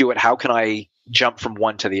can't do it, how can I jump from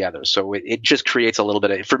one to the other? So it just creates a little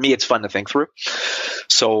bit of, for me, it's fun to think through.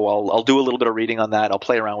 So I'll do a little bit of reading on that. I'll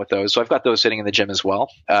play around with those. So I've got those sitting in the gym as well.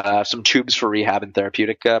 Some tubes for rehab and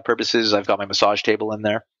therapeutic purposes. I've got my massage table in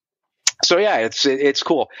there. So yeah, it's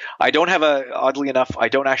cool. Oddly enough, I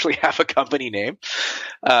don't actually have a company name.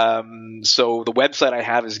 So the website I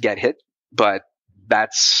have is Get Hit, but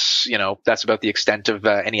that's about the extent of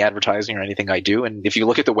any advertising or anything I do. And if you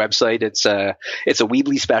look at the website, it's a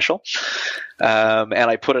Weebly special. And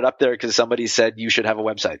I put it up there because somebody said you should have a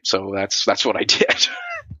website. So that's what I did.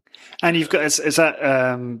 And you've got, is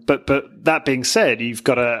that, but that being said,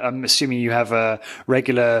 I'm assuming you have a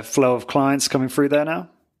regular flow of clients coming through there now?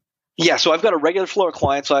 Yeah, so I've got a regular flow of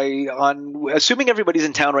clients. Assuming everybody's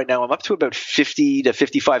in town right now, I'm up to about 50 to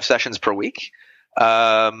 55 sessions per week.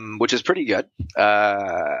 Which is pretty good.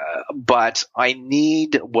 But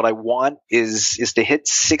what I want is to hit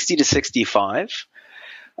 60 to 65.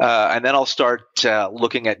 And then I'll start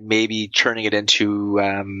looking at maybe turning it into,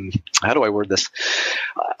 how do I word this?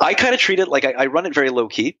 I kind of treat it like I run it very low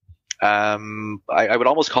key. I would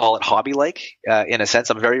almost call it hobby-like in a sense.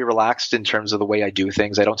 I'm very relaxed in terms of the way I do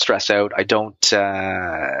things. I don't stress out. I don't,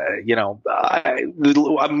 I'm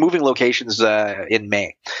moving locations in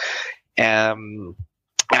May.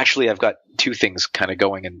 Actually, I've got 2 things kind of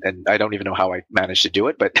going, and I don't even know how I managed to do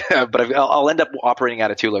it, but I'll end up operating out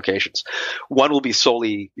of 2 locations. One will be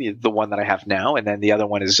solely the one that I have now, and then the other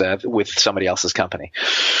one is with somebody else's company.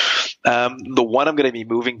 The one I'm going to be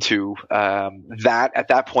moving to, that at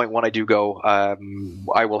that point when I do go,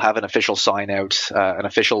 I will have an official sign out, an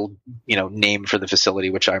official name for the facility,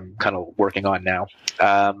 which I'm kind of working on now.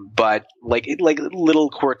 But like little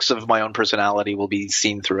quirks of my own personality will be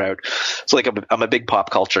seen throughout. So I'm a big pop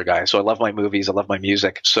culture guy, so I love my movies, I love my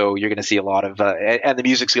music. So you're going to see a lot of, and the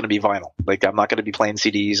music's going to be vinyl. Like I'm not going to be playing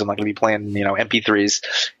CDs, I'm not going to be playing MP3s.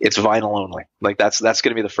 It's vinyl only. Like that's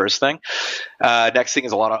going to be the first thing. Next thing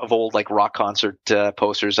is a lot of old like rock concert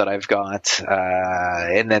posters that I've got,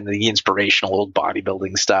 and then the inspirational old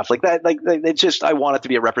bodybuilding stuff like that. Like it's just, I want it to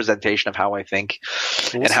be a representation of how I think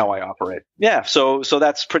and how I operate. Yeah. So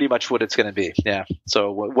that's pretty much what it's going to be. Yeah.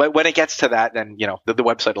 So when it gets to that, then the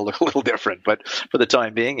website will look a little different. But for the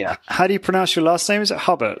time being, yeah. How do you pronounce your last name? Is it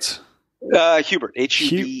Hubert? Hubert.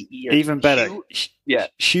 Hubert. Even better. Yeah.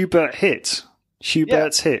 Hubert Hit.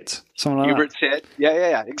 Hubert's Hit. Something like Hubert's Hit.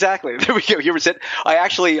 Yeah. Exactly. There we go. Hubert's Hit.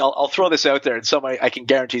 I'll throw this out there, and I can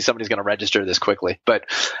guarantee somebody's going to register this quickly. But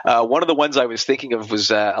one of the ones I was thinking of was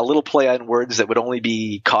a little play on words that would only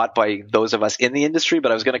be caught by those of us in the industry.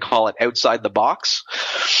 But I was going to call it Outside the Box,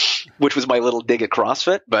 which was my little dig at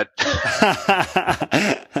CrossFit. But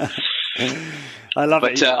I love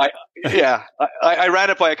it. I ran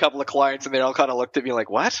it by a couple of clients, and they all kind of looked at me like,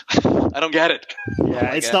 "What? I don't get it."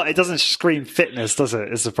 Yeah, it's not. It doesn't scream fitness, does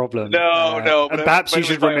it? It's the problem. No. And perhaps you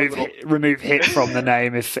should remove HIT from the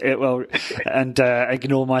name if it will, and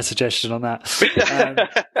ignore my suggestion on that.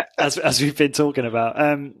 As we've been talking about.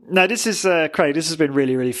 No, this is Craig. This has been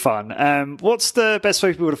really, really fun. What's the best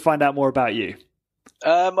way for people to find out more about you?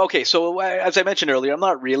 Okay, so as I mentioned earlier, I'm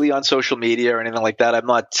not really on social media or anything like that. I'm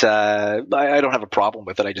not. I don't have a problem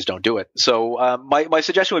with it. I just don't do it. So my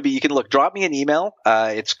suggestion would be you can drop me an email.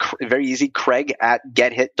 It's very easy.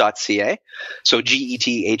 Craig@gethit.ca. So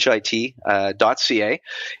GETHIT.ca.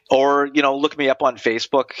 Or look me up on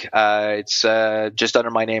Facebook. It's just under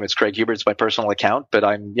my name. It's Craig Hubert. It's my personal account. But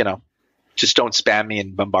I'm just don't spam me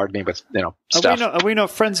and bombard me with stuff. Are we not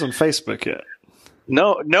friends on Facebook yet?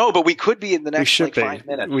 No, but we could be in the next 5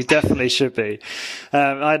 minutes. We definitely should be.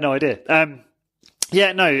 I had no idea. And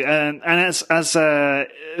as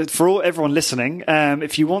for everyone listening,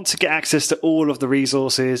 if you want to get access to all of the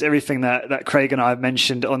resources, everything that Craig and I have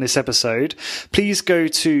mentioned on this episode, please go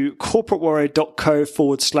to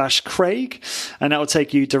corporatewarrior.co/Craig, and that will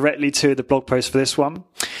take you directly to the blog post for this one.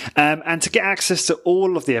 And to get access to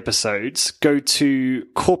all of the episodes, go to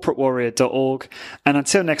corporatewarrior.org. And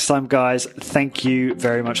until next time, guys, thank you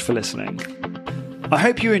very much for listening. I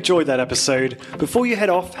hope you enjoyed that episode. Before you head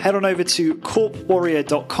off, head on over to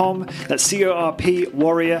corpwarrior.com, that's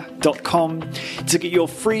corpwarrior.com, to get your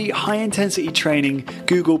free high-intensity training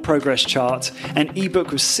Google Progress chart, an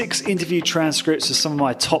ebook with 6 interview transcripts of some of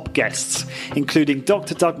my top guests, including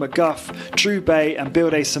Dr. Doug McGuff, Drew Bay, and Bill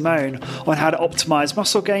Day Simone, on how to optimize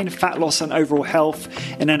muscle gain, fat loss, and overall health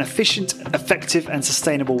in an efficient, effective, and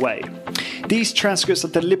sustainable way. These transcripts are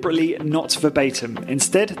deliberately not verbatim.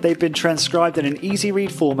 Instead, they've been transcribed in an easy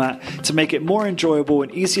read format to make it more enjoyable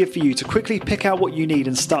and easier for you to quickly pick out what you need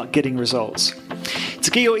and start getting results.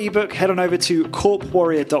 To get your ebook, head on over to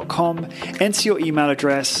corpwarrior.com, enter your email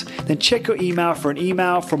address, then check your email for an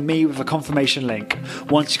email from me with a confirmation link.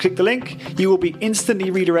 Once you click the link, you will be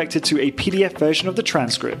instantly redirected to a PDF version of the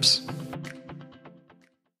transcripts.